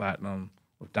gold or platinum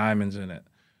with diamonds in it.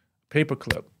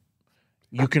 Paperclip.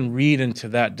 You can read into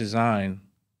that design.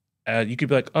 You could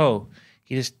be like, oh,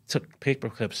 he just took paper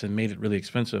clips and made it really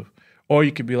expensive. Or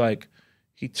you could be like,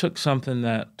 he took something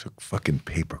that took fucking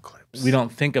paper clips we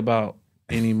don't think about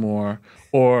anymore,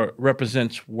 or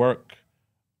represents work,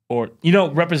 or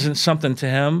represents something to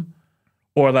him.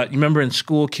 Or like, you remember in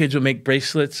school, kids would make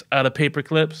bracelets out of paper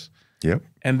clips. Yep.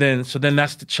 And then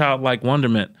that's the childlike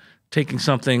wonderment, taking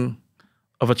something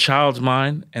of a child's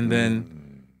mind and then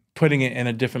putting it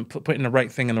in putting the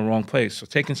right thing in the wrong place. So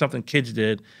taking something kids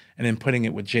did and then putting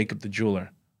it with Jacob the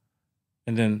jeweler.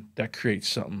 And then that creates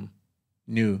something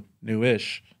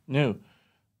newish,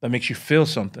 that makes you feel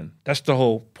something. That's the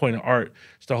whole point of art.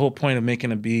 It's the whole point of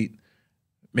making a beat,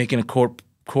 making a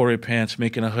corduroy pants,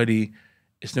 making a hoodie,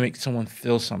 is to make someone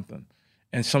feel something.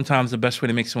 And sometimes the best way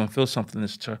to make someone feel something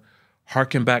is to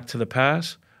harken back to the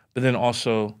past, but then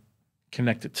also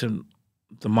connect it to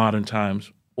the modern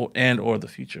times or the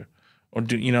future. Or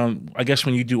I guess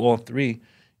when you do all three,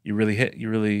 you really hit.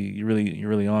 You're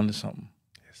really on to something.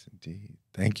 Yes, indeed.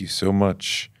 Thank you so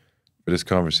much for this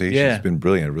conversation. Yeah. It's been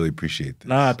brilliant. I really appreciate this.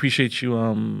 Nah, I appreciate you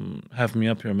having me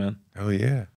up here, man. Oh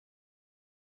yeah.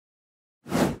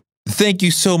 Thank you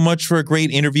so much for a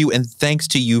great interview, and thanks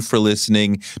to you for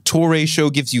listening. Touré Show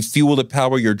gives you fuel to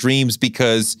power your dreams,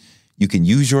 because you can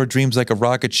use your dreams like a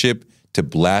rocket ship to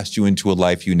blast you into a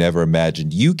life you never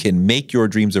imagined. You can make your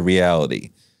dreams a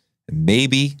reality. And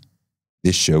maybe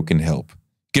this show can help.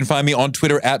 You can find me on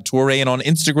Twitter @Touré and on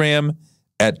Instagram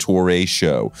at Touré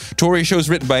Show. Touré Show is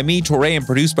written by me, Touré, and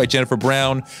produced by Jennifer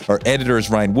Brown. Our editor is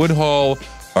Ryan Woodhall.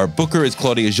 Our booker is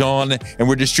Claudia Jean, and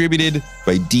we're distributed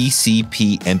by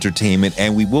DCP Entertainment.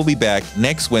 And we will be back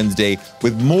next Wednesday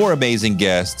with more amazing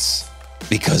guests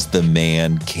because the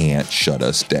man can't shut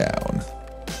us down.